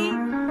time.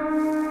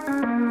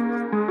 Bye.